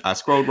past it. I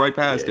scrolled right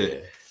past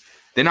it.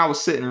 Then I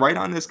was sitting right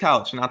on this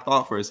couch and I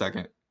thought for a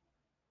second,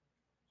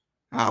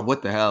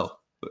 what the hell?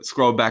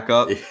 Scrolled back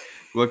up,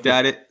 looked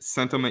at it,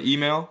 sent him an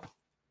email.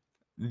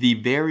 The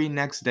very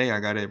next day, I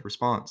got a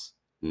response.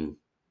 And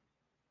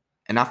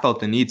I felt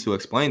the need to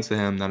explain to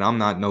him that I'm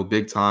not no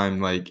big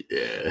time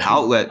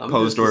outlet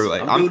post, or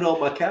like I'm doing it on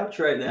my couch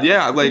right now.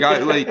 Yeah,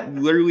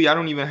 literally I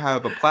don't even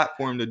have a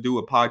platform to do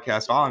a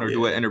podcast on or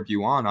do an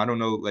interview on. I don't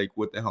know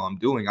what the hell I'm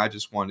doing. I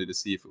just wanted to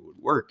see if it would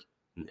work,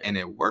 and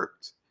it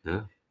worked.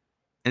 Yeah.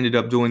 Ended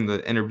up doing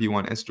the interview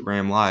on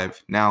Instagram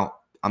Live. Now,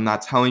 I'm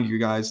not telling you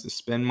guys to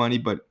spend money,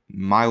 but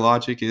my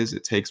logic is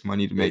it takes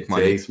money to make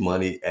money. It takes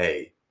money.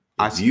 Hey,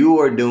 if you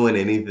are doing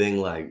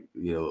anything like,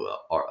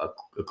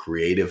 a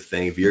creative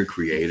thing, if you're a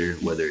creator,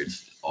 whether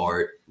it's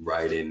art,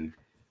 writing,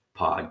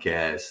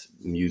 podcasts,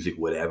 music,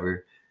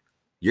 whatever,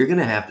 you're going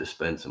to have to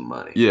spend some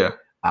money. Yeah.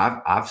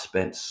 I've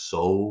spent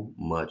so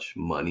much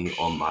money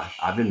on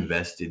I've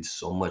invested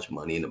so much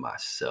money into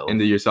myself.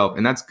 into yourself,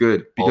 and that's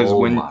good because Oh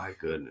when, my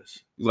goodness.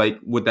 like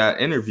with that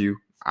interview,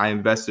 I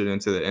invested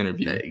into the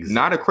interview. Exactly.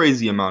 Not a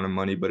crazy amount of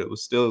money, but it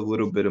was still a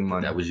little bit of But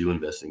money. that was you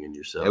investing in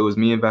yourself. It was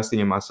me investing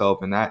in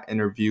myself, and that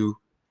interview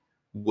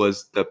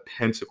was the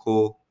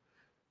pinnacle.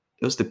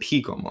 It was the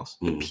peak almost,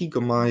 the peak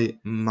of my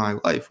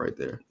life right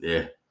there.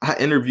 Yeah. I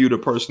interviewed a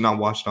person I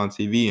watched on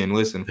TV, and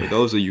listen, for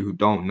those of you who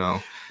don't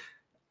know,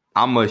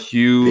 I'm a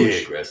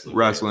huge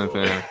wrestling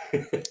fan.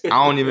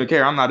 I don't even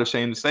care. I'm not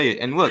ashamed to say it.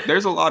 And look,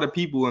 there's a lot of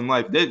people in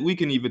life that we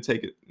can even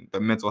take the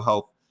mental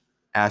health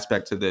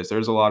aspect to this.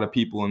 There's a lot of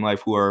people in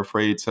life who are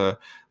afraid to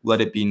let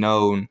it be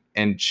known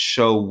and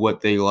show what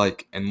they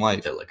like in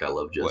life. Yeah, like I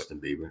love Justin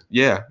Bieber.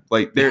 Yeah,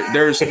 like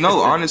there's no,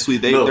 honestly,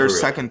 No, there's for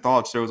real. second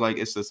thoughts. There was like,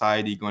 is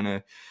society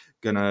gonna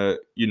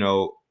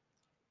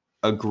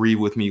agree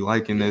with me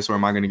liking this, or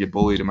am I gonna get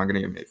bullied? Am I gonna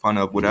get made fun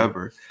of?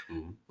 Whatever.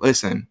 Mhm.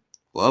 Listen,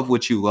 love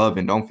what you love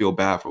and don't feel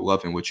bad for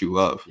loving what you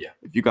love. Yeah.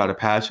 If you got a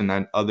passion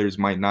that others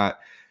might not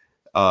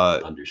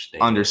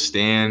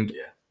understand,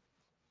 Yeah.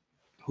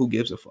 who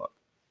gives a fuck?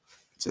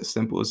 It's as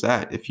simple as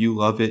that. If you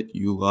love it,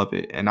 you love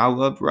it. And I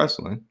loved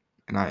wrestling,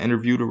 and I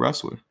interviewed a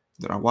wrestler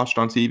that I watched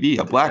on TV,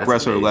 a black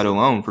wrestler, let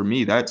alone for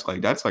me. That's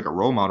like a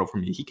role model for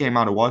me. He came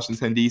out of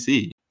Washington,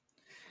 D.C.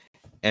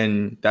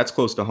 And that's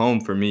close to home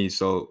for me.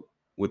 So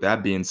with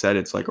that being said,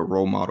 it's like a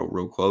role model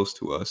real close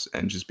to us.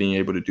 And just being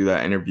able to do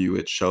that interview,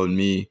 it showed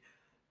me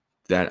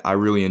that I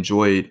really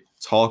enjoyed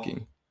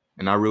talking,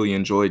 and I really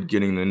enjoyed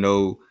getting to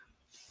know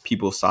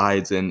people's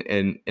sides. And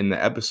in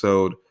the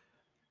episode,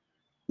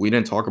 we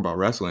didn't talk about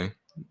wrestling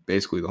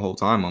basically the whole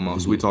time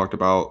almost. We talked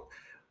about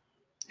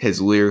his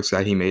lyrics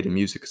that he made in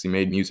music, because he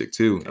made music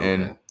too. Okay.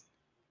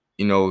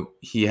 And,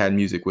 he had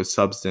music with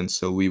substance.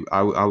 So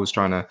I was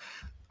trying to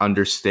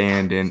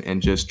understand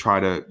and just try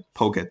to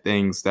poke at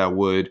things that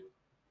would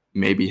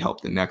maybe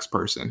help the next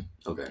person.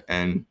 Okay.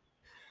 And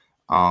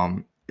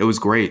it was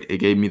great. It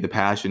gave me the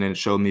passion, and it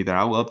showed me that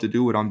I love to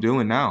do what I'm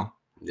doing now.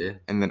 Yeah.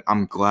 And then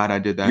I'm glad I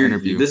did that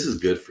interview. This is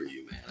good for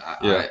you, man.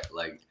 Yeah. I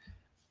like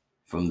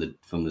from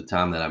the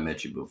time that I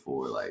met you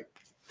before, like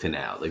to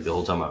now, like the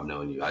whole time I've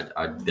known you,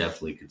 I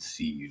definitely could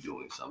see you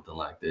doing something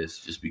like this,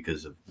 just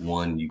because of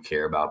one, you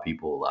care about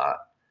people a lot,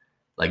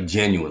 like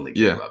genuinely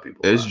care about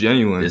people. It's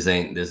genuine. This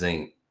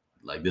ain't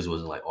like, this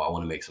wasn't like, oh, I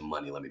want to make some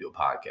money, let me do a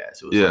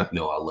podcast. It was like,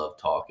 no, I love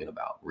talking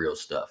about real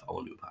stuff, I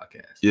want to do a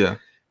podcast. Yeah.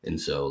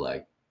 And so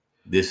like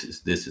this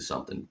is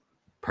something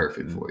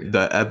perfect for you.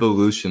 The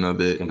evolution of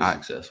it. It's gonna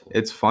be successful.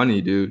 It's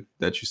funny, dude,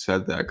 that you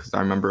said that, because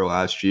I remember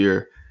last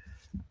year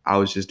I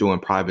was just doing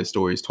private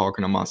stories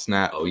talking on my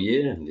Snap. Oh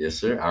yeah, yes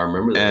sir, I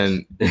remember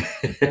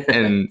that.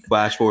 And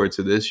flash forward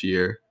to this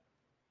year,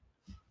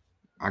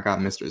 I got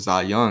Mr.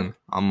 Zai Young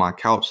on my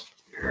couch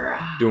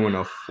doing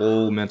a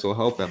full mental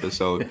health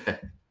episode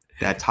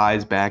that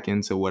ties back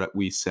into what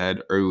we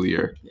said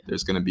earlier. Yeah.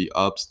 There's going to be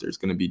ups, there's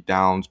going to be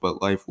downs, but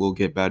life will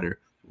get better.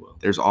 Well,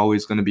 there's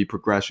always going to be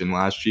progression.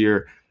 Last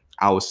year,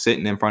 I was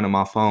sitting in front of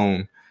my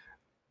phone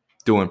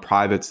doing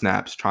private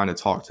snaps, trying to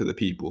talk to the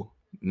people.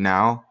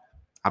 Now,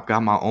 I've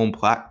got my own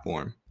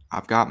platform.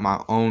 I've got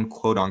my own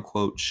quote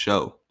unquote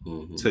show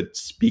to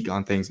speak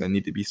on things that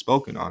need to be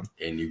spoken on.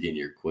 And you're getting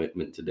your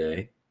equipment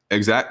today.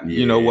 Exactly. Yeah,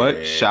 you know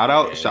what? Shout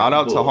out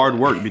to hard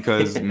work,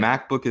 because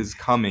MacBook is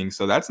coming.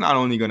 So that's not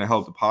only going to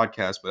help the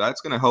podcast, but that's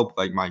going to help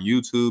like my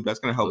YouTube. That's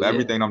going to help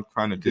everything I'm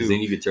trying to do. Because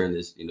then you could turn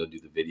this, do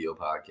the video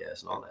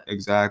podcast and all that.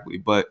 Exactly.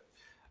 But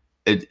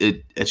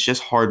it's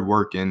just hard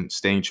work and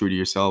staying true to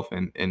yourself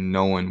and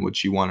knowing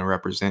what you want to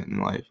represent in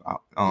life.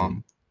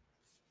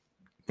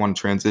 Want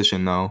to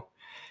transition though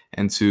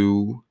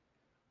into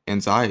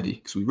anxiety,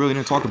 because we really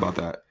didn't talk about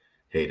that.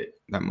 Hate it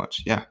that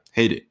much. Yeah,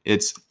 hate it.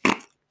 It's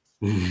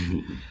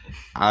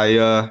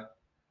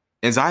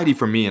anxiety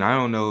for me, and I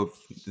don't know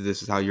if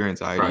this is how your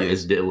anxiety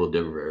is. It's a little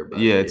different for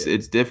everybody. Yeah,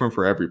 it's different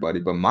for everybody.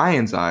 But my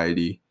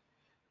anxiety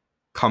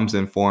comes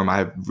in form. I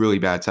have really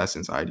bad test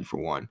anxiety for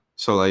one.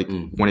 So like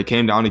when it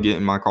came down to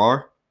getting my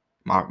car,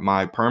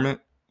 my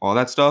permit, all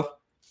that stuff,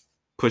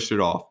 pushed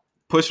it off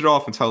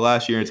until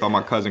last year, until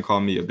my cousin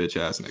called me a bitch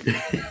ass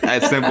nigga.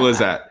 As simple as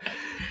that.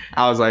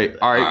 I was like,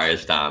 all right,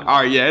 it's time.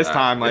 All right, yeah, it's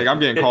time. Like, I'm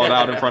getting called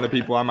out in front of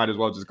people. I might as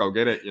well just go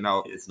get it.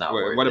 It's not.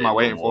 What am I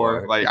waiting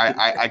for? Like,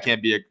 I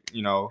can't be,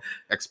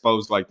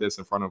 exposed like this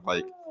in front of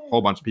like a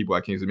whole bunch of people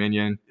at Kings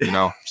Dominion.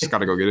 Just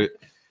gotta go get it.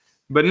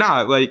 But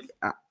nah, like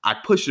I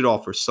pushed it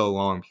off for so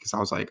long because I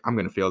was like, I'm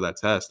gonna fail that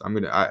test.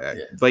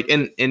 Like,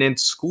 and in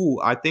school,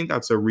 I think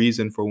that's a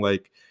reason for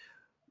like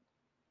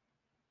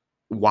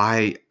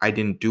why I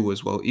didn't do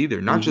as well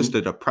either. Not just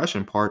the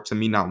depression part to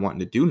me not wanting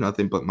to do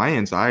nothing, but my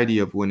anxiety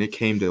of when it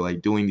came to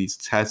like doing these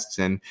tests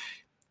and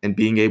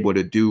being able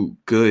to do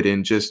good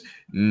and just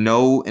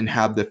know and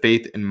have the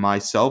faith in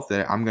myself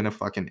that I'm going to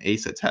fucking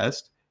ace a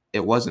test.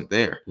 It wasn't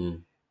there.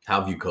 How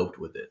have you coped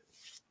with it?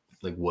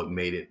 Like what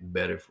made it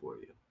better for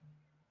you?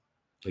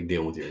 Like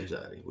dealing with your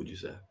anxiety, would you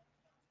say?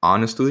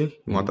 Honestly,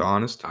 you want the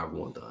honest? I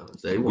want the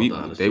honest. They want the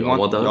honesty.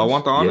 Y'all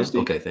want the honesty?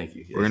 Yeah? Okay, thank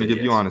you. We're going to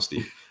give you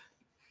honesty.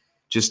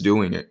 Just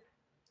doing it.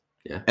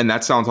 Yeah. And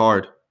that sounds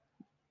hard.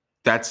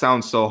 That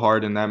sounds so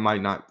hard, and that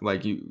might not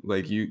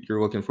you're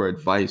looking for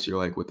advice. You're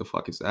like, what the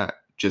fuck is that?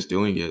 Just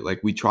doing it. Like,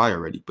 we try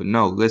already. But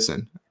no,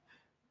 listen.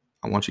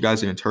 I want you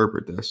guys to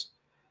interpret this.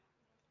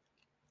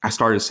 I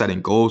started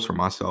setting goals for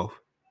myself.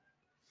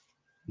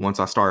 Once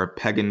I started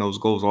pegging those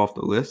goals off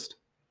the list,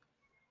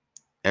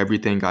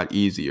 everything got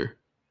easier.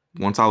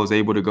 Once I was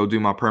able to go do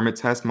my permit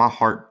test, my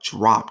heart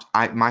dropped.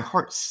 My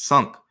heart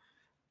sunk.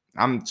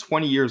 I'm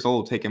 20 years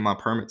old taking my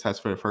permit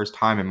test for the first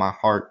time, and my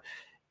heart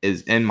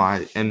is in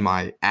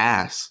my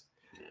ass.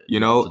 You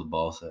know, to the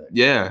ball sack.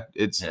 Yeah,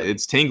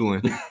 it's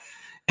tingling.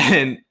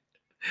 and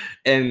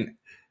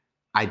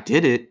I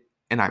did it,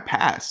 and I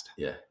passed.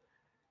 Yeah.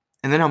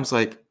 And then I was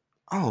like,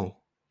 oh,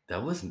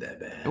 that wasn't that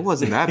bad. It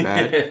wasn't that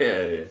bad.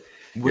 Yeah.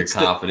 Your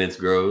confidence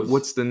grows.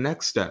 What's the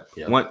next step?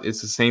 Yep.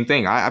 It's the same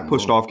thing. I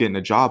pushed off getting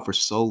a job for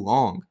so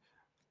long.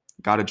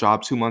 Got a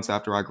job 2 months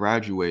after I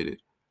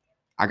graduated.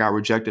 I got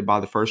rejected by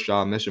the first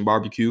job, Mission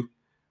Barbecue.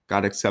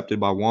 Got accepted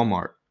by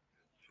Walmart.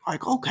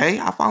 Like, okay,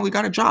 I finally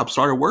got a job.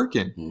 Started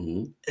working.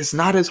 Mm-hmm. It's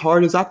not as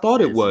hard as I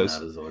thought it was.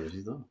 It's not as hard as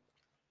you thought.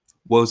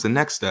 What was the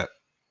next step?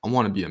 I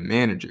want to be a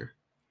manager.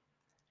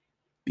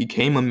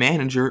 Became a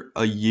manager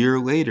a year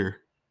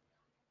later.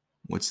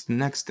 What's the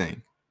next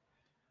thing?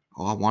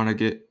 Oh, I want to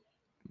get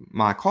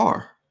my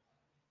car.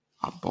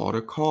 I bought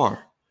a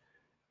car.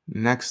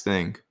 Next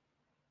thing,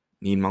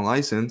 need my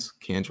license.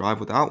 Can't drive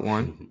without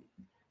one.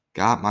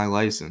 Got my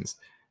license.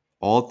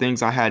 All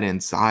things I had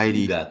anxiety.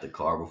 You got the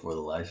car before the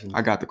license?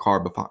 I got the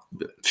car before.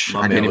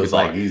 My man was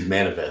like, he's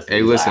manifesting.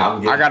 Hey, listen,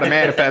 I got to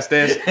manifest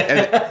this.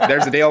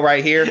 There's a deal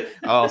right here.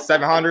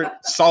 700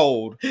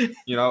 sold.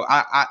 You know,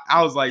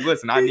 I was like,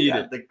 listen, I need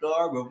it. The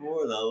car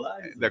before the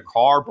license. The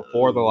car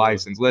before the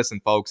license. Listen,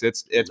 folks,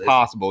 it's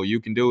possible. You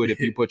can do it if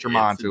you put your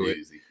mind to it.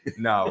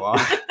 No,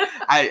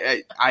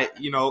 I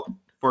you know,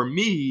 for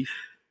me,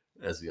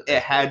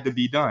 it had to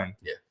be done.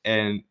 Yeah.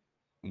 And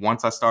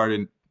once I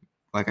started,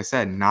 like I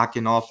said,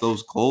 knocking off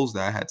those goals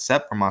that I had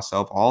set for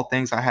myself, all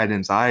things I had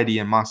anxiety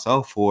in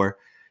myself for,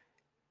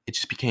 it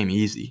just became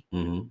easy.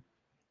 Mm-hmm.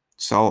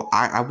 So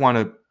I want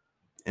to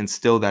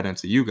instill that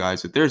into you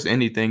guys. If there's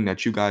anything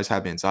that you guys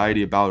have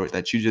anxiety about or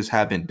that you just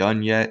haven't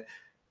done yet,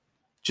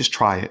 just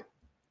try it.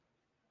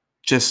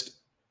 Just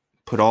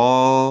put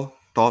all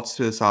thoughts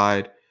to the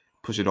side,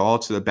 push it all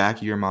to the back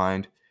of your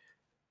mind.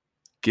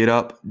 Get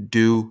up,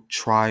 do,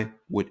 try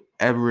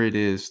whatever it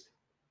is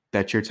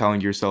that you're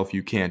telling yourself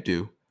you can't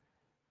do.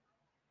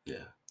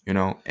 Yeah. You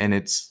know, and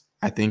it's,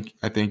 I think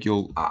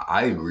you'll.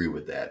 I agree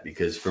with that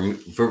because for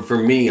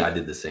me, I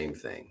did the same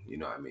thing. You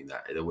know what I mean?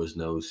 There was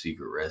no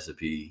secret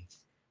recipe.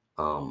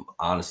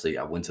 Honestly,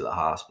 I went to the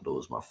hospital. It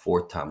was my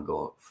fourth time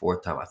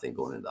I think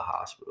going into the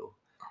hospital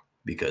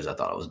because I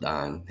thought I was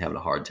dying, having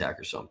a heart attack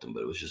or something,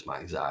 but it was just my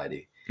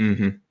anxiety.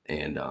 Mm-hmm.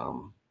 And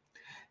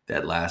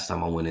that last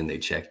time I went in, they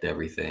checked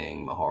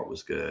everything. My heart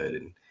was good.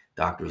 And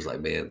doctor was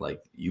like, man,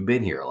 like, you've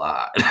been here a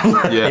lot.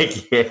 Yeah.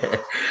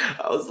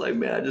 I was like,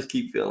 man, I just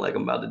keep feeling like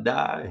I'm about to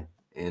die.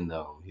 And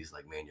he's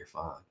like, man, you're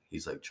fine.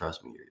 He's like,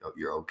 trust me,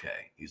 you're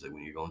okay. He's like,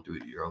 when you're going through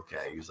it, you're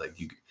okay. He was like,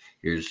 you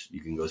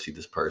can go see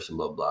this person,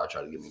 blah, blah,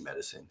 try to give me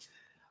medicine.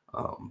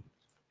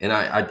 And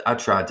I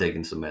tried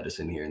taking some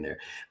medicine here and there.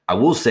 I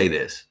will say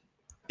this.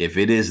 If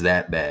it is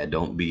that bad,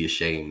 don't be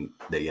ashamed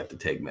that you have to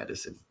take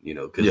medicine, you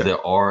know, because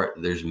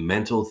there's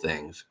mental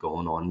things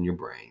going on in your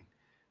brain.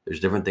 There's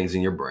different things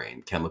in your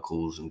brain,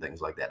 chemicals and things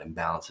like that,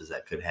 imbalances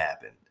that could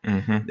happen.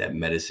 Mm-hmm. That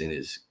medicine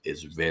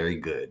is very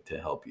good to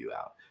help you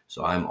out.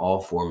 So I'm all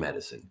for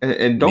medicine.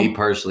 And me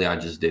personally, I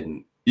just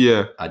didn't.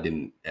 Yeah. I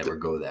didn't ever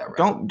go that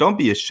route. Don't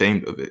be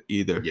ashamed of it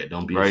either. Yeah,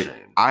 don't be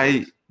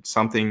ashamed.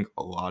 Something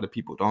a lot of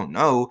people don't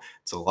know.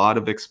 It's a lot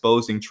of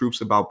exposing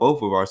truths about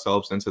both of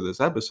ourselves into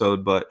this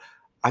episode, but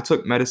I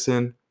took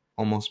medicine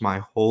almost my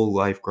whole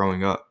life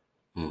growing up.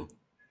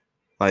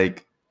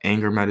 Like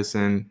anger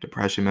medicine,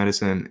 depression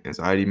medicine,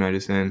 anxiety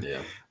medicine,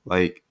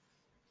 like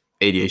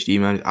ADHD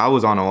medicine. I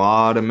was on a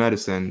lot of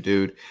medicine,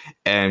 dude.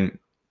 And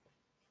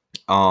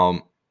I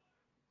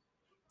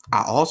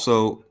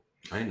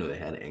didn't know they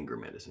had anger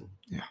medicine.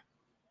 Yeah.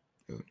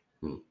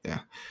 Yeah.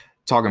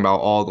 Talking about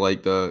all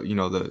like the, you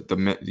know,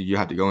 the you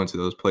have to go into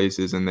those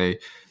places and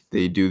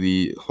they do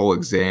the whole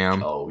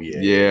exam. Oh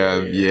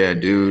yeah,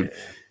 dude. Yeah.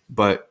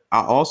 But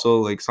I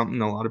also, like,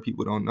 something a lot of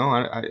people don't know.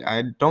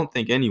 I don't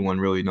think anyone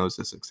really knows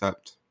this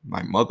except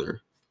my mother.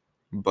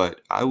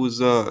 But I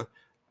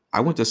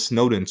went to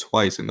Snowden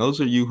twice, and those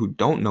of you who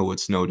don't know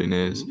what Snowden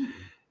is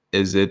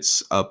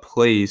it's a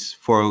place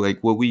for,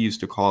 like, what we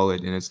used to call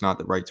it, and it's not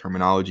the right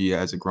terminology.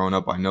 As a grown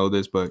up, I know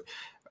this, but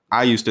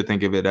I used to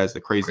think of it as the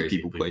crazy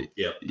people place.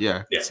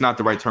 Yeah, it's not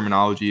the right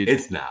terminology.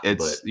 It's not.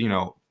 It's, you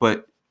know,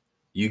 but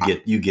you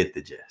get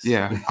the gist.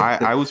 Yeah,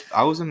 I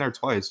was in there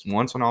twice.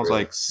 Once when I was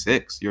like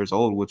 6 years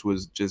old, which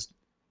was just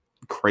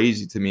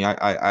crazy to me.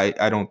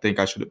 I don't think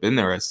I should have been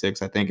there at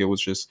 6. I think it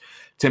was just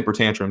temper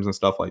tantrums and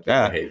stuff like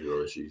that.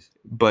 Behavioral issues.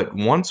 But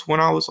once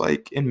when I was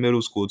like in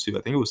middle school too,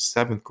 I think it was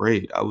 7th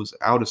grade. I was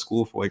out of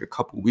school for like a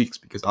couple weeks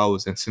because I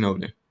was in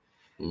Snowden,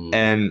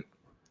 and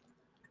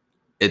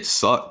it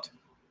sucked.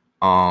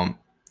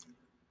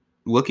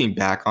 looking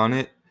back on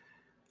it,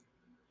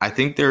 I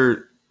think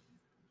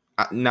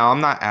now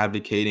I'm not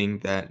advocating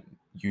that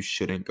you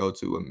shouldn't go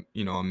to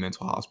a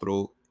mental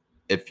hospital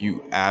if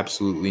you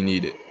absolutely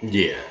need it.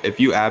 Yeah. If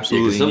you Yeah,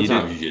 absolutely because need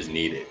sometimes it, you just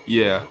need it.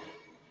 yeah.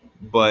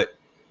 But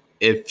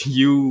if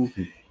you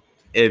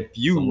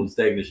Someone's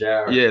taking a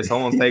shower. yeah,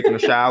 someone's taking a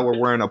shower,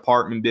 we're in an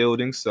apartment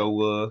building,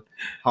 so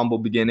humble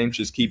beginnings,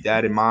 just keep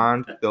that in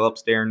mind. The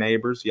upstairs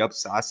neighbors. Yep,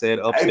 I said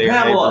upstairs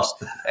Pamela.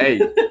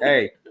 neighbors.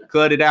 Hey,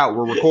 cut it out.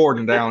 We're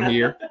recording down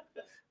here.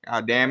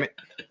 God damn it.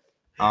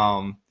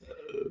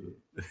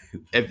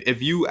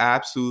 If you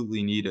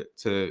absolutely need it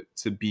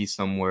to be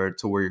somewhere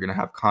to where you're gonna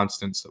have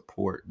constant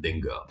support, Then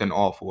go. then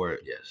all for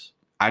it. Yes.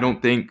 I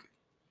don't think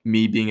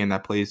me being in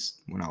that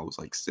place when I was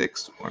like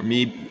 6, or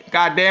me,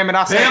 God damn it,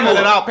 I said cut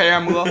it out,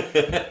 Pamela.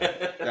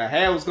 The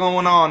hell's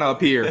going on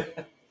up here?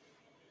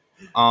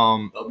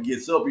 Hope you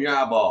get soap in your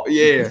eyeball.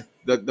 Yeah,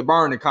 the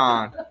burning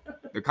kind,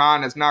 the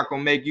kind that's not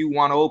gonna make you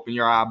want to open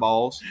your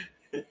eyeballs.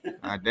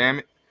 God damn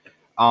it.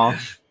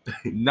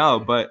 No,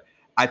 but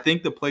I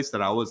think the place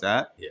that I was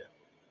at,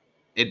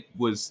 it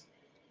was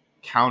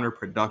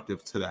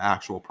counterproductive to the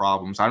actual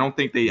problems. I don't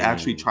think they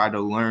actually tried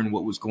to learn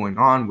what was going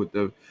on with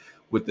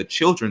the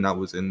children that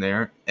was in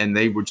there, and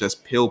they were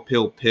just pill.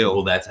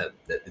 Well,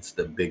 it's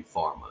the big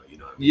pharma, you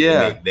know what I mean?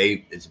 Yeah,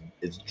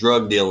 it's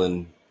drug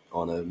dealing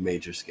on a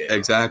major scale.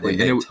 Exactly.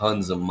 They make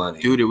tons of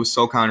money. Dude, it was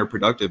so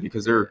counterproductive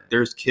because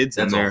there's kids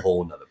in there. That's a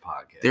whole nother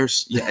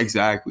podcast.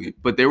 Exactly.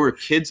 But there were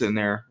kids in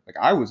there, like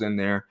I was in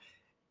there,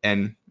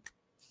 and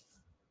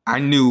I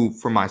knew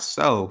for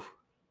myself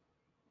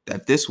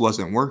that this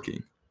wasn't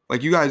working.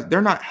 Like, you guys,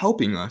 they're not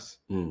helping us.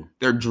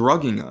 They're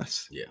drugging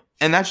us. Yeah.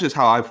 And that's just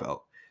how I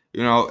felt.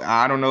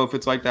 I don't know if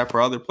it's like that for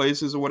other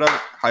places or whatever.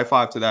 High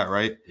five to that,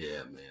 right?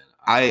 Yeah,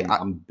 man.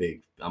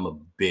 I'm a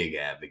big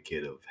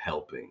advocate of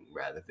helping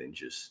rather than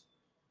just,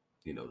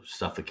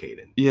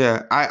 suffocating.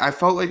 Yeah, I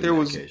felt like there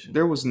was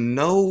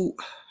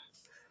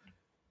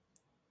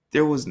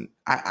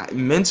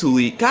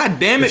mentally. God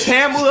damn it,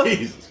 Pamela!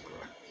 Jesus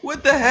Christ.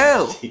 What the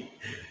hell?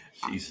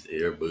 She's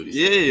her booty.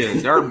 Yeah,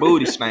 her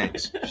booty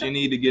stinks. She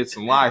need to get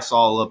some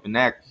Lysol up in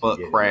that butt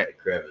crack.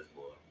 Crevice,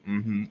 boy.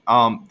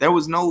 There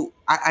was no.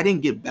 I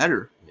didn't get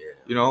better.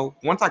 Yeah.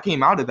 Once I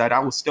came out of that, I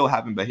was still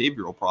having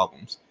behavioral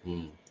problems.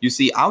 You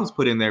see, I was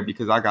put in there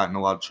because I got in a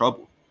lot of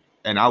trouble,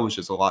 and I was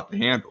just a lot to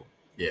handle.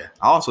 Yeah.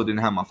 I also didn't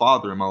have my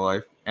father in my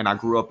life, and I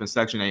grew up in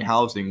Section 8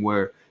 housing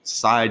where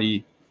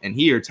society in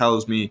here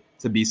tells me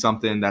to be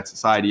something that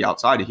society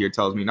outside of here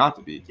tells me not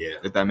to be. Yeah.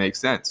 If that makes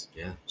sense.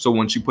 Yeah. So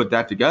once you put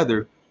that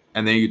together,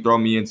 and then you throw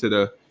me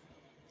into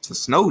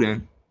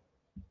Snowden,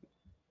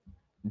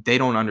 they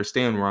don't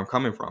understand where I'm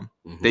coming from.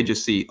 They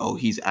just see, oh,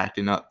 he's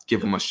acting up.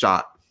 Give him a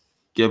shot.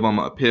 Give him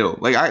a pill.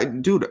 Like,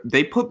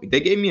 they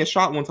gave me a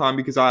shot one time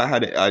because I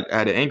had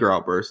an anger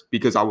outburst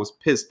because I was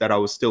pissed that I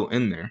was still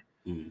in there.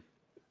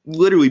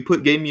 Literally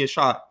gave me a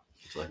shot.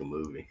 It's like a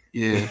movie.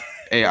 Yeah.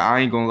 Hey, I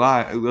ain't gonna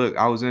lie. Look,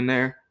 I was in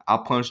there. I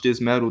punched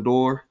this metal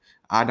door.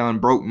 I done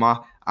broke my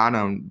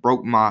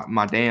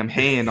damn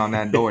hand on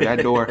that door.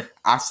 That door,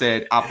 I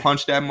said, I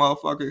punched that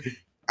motherfucker.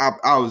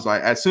 I was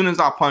like, as soon as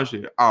I punched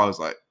it, I was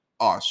like,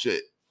 oh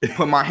shit.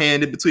 Put my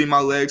hand in between my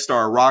legs,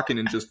 started rocking,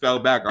 and just fell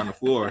back on the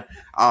floor.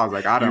 I was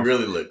like, You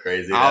really look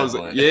crazy. I was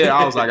like,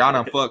 I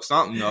done fucked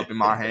something up in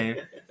my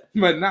hand.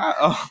 But not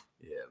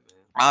yeah,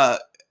 man.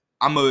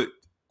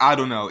 I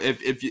don't know.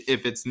 If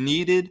it's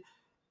needed,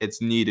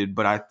 it's needed.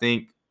 But I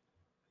think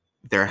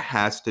there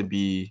has to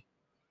be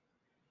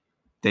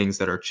things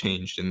that are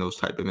changed in those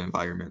type of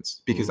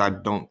environments, because I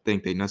don't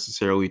think they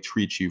necessarily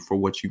treat you for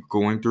what you're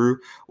going through.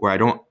 Where I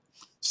don't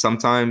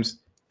sometimes,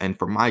 and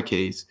for my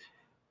case,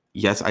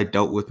 yes, I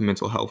dealt with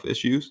mental health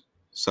issues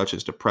such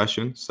as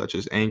depression, such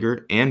as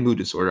anger, and mood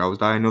disorder. I was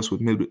diagnosed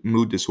with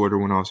mood disorder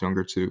when I was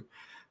younger too.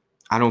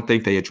 I don't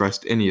think they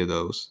addressed any of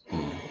those.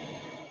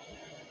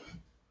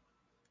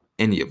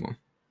 Any of them.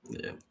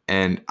 Yeah.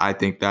 And I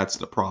think that's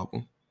the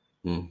problem.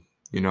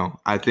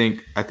 I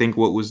think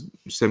what was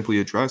simply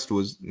addressed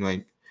was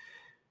like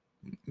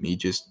me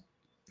just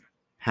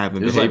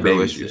having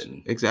behavioral issues.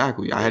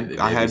 Exactly. I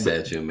had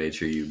sat you and made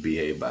sure you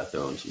behave by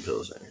throwing some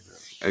pills at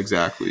yourself.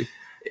 Exactly.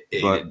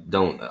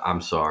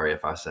 I'm sorry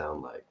if I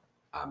sound like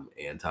I'm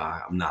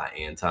not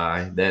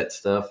anti that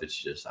stuff. It's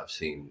just I've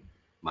seen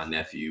my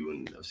nephew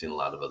and I've seen a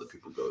lot of other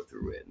people go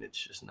through it, and it's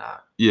just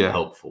not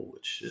helpful.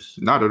 It's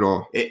just not at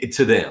all.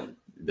 To them.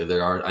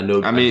 I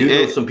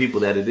know some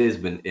people that it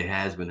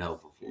has been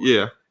helpful for.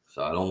 Yeah.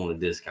 So I don't want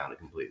to discount it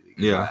completely.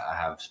 Yeah. I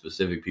have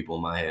specific people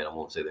in my head. I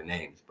won't say their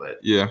names, but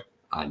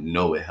I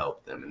know it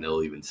helped them, and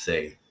they'll even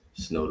say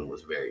Snowden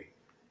was very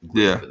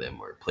great for them,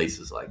 or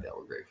places like that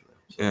were great for them.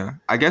 So. Yeah.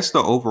 I guess the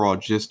overall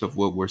gist of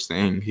what we're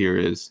saying here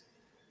is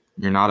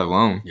you're not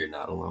alone. You're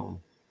not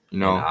alone.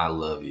 And I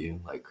love you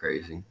like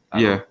crazy.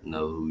 I don't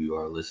know who you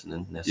are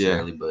listening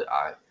necessarily, but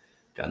I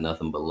got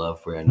nothing but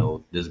love for you. I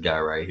know this guy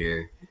right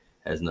here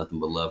has nothing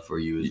but love for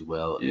you as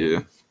well.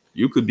 Yeah.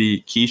 You could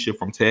be Keisha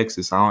from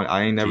Texas.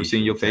 I ain't never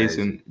seen your face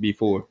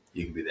before.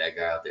 You could be that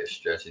guy out there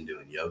stretching,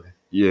 doing yoga.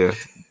 Yeah.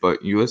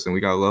 But you listen, we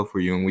got love for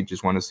you, and we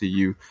just want to see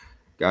you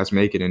guys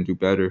make it and do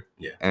better.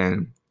 Yeah.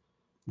 And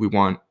we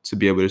want to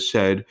be able to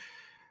shed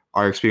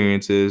our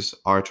experiences,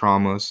 our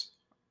traumas,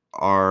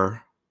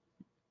 our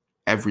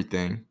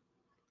everything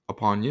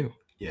upon you.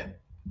 Yeah.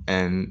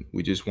 And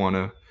we just want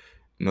to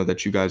know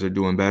that you guys are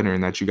doing better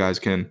and that you guys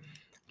can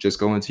just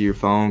go into your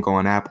phone, go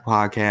on Apple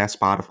Podcasts,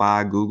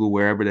 Spotify, Google,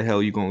 wherever the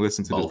hell you're going to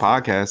listen to this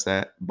podcast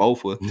at,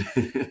 both with,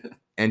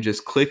 and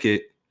just click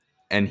it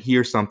and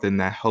hear something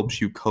that helps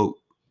you cope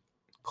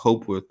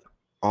with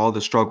all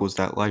the struggles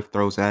that life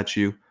throws at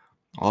you,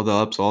 all the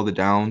ups, all the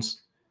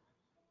downs.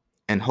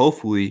 And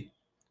hopefully,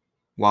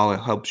 while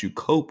it helps you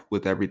cope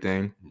with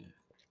everything,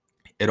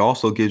 it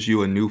also gives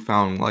you a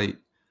newfound light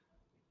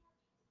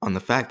on the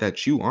fact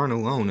that you aren't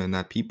alone and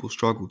that people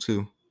struggle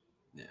too.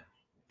 Yeah.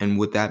 And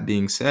with that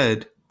being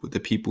said, with the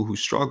people who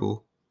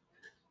struggle,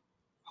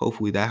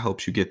 hopefully that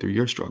helps you get through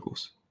your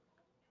struggles.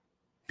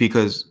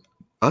 Because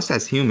us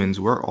as humans,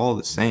 we're all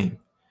the same.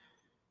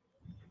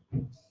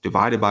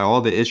 Divided by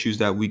all the issues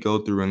that we go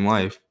through in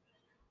life,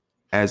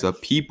 as a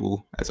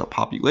people, as a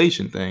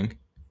population thing,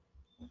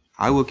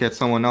 I look at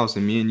someone else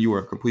and me and you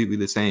are completely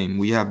the same.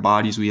 We have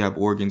bodies, we have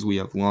organs, we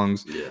have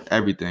lungs,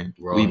 everything.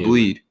 We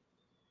bleed.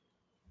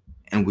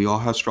 And we all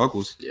have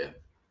struggles. Yeah.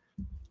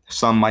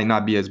 Some might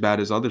not be as bad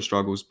as other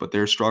struggles, but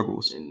they're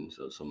struggles. And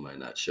so some might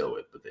not show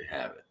it, but they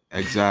have it.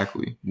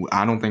 Exactly.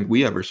 I don't think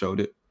we ever showed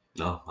it.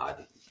 No, I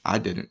didn't. I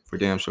didn't, for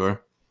damn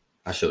sure.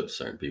 I showed it to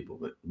certain people,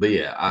 but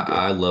yeah,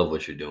 I love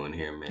what you're doing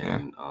here,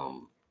 man. Yeah.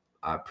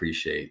 I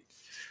appreciate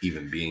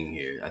even being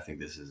here. I think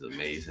this is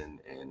amazing,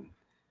 and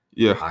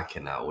I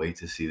cannot wait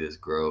to see this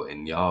grow.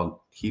 And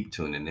y'all keep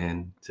tuning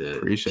in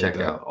to check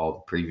out all the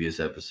previous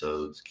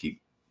episodes.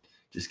 Keep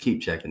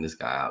checking this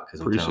guy out,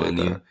 because I'm telling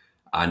you,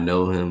 I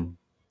know him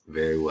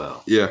very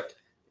well. Yeah.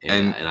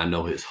 And I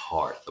know his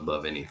heart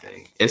above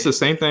anything. It's the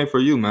same thing for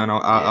you, man.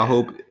 I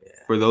hope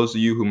for those of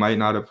you who might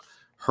not have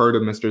heard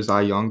of Mr.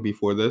 Zy Young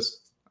before this,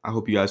 I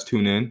hope you guys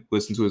tune in,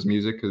 listen to his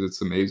music, because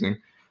it's amazing.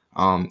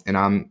 And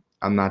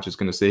I'm not just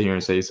gonna sit here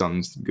and say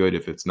something's good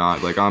if it's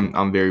not. Like,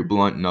 I'm very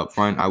blunt and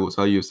upfront. I will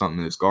tell you if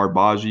something is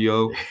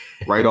garbaggio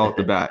right off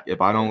the bat. If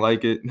I don't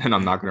like it, then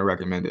I'm not gonna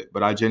recommend it.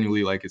 But I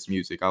genuinely like his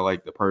music. I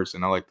like the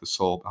person. I like the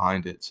soul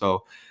behind it.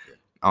 So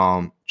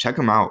check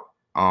him out.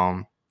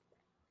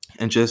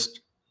 And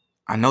just,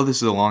 I know this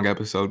is a long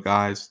episode,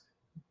 guys,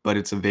 but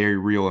it's a very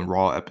real and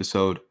raw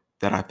episode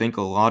that I think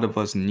a lot of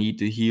us need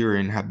to hear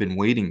and have been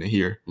waiting to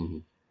hear. Mm-hmm.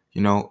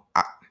 You know,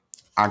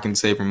 I can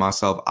say for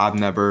myself, I've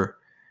never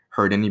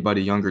heard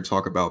anybody younger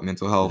talk about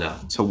mental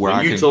health to where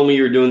when you told me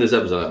you were doing this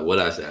episode, what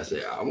I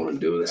said, I want to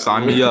do that.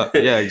 Sign me up.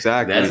 Yeah,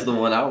 exactly. That's the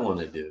one I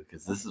want to do,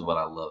 because this is what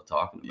I love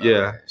talking about.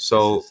 Yeah, man.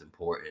 so it's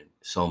important,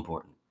 so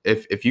important.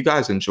 If you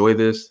guys enjoy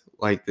this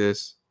like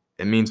this,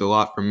 it means a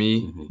lot for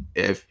me. Mm-hmm.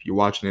 If you're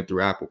watching it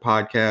through Apple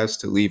Podcasts,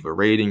 to leave a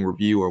rating,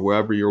 review, or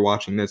wherever you're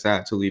watching this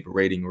at, to leave a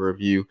rating or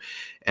review,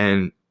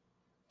 and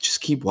just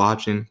keep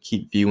watching,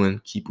 keep viewing,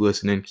 keep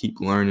listening,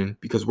 keep learning,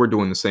 because we're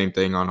doing the same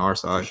thing on our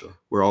side. Sure.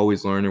 We're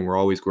always learning, we're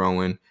always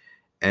growing.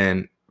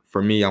 And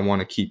for me, I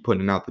want to keep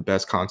putting out the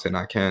best content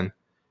I can.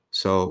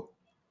 So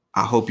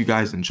I hope you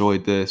guys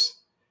enjoyed this.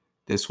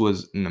 This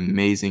was an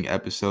amazing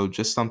episode,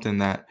 just something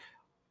that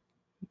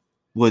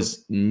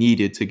was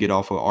needed to get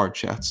off of our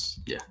chests.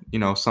 Yeah. You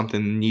know,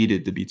 something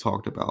needed to be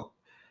talked about.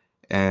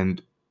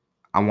 And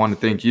I want to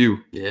thank you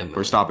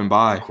for stopping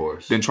by. Of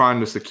course. Been trying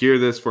to secure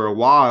this for a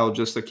while,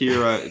 just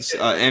secure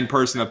a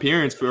in-person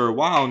appearance for a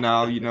while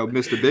now. You know,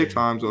 Mr. Big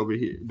Time's over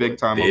here. Big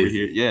Time over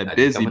here. Yeah,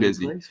 busy.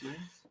 Place,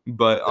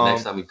 but the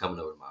next time you're coming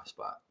over to my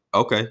spot.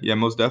 Okay, yeah,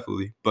 most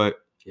definitely.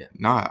 But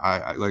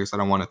I like I said,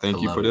 I want to thank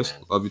you for this.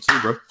 Love you too,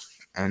 bro.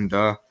 And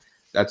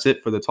that's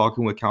it for the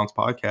Talking with Counts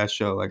podcast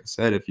show. Like I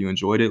said, if you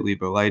enjoyed it,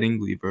 leave a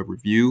liking, leave a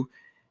review,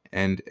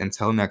 and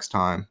until next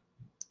time,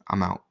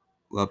 I'm out.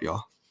 Love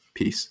y'all.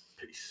 Peace.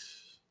 Peace.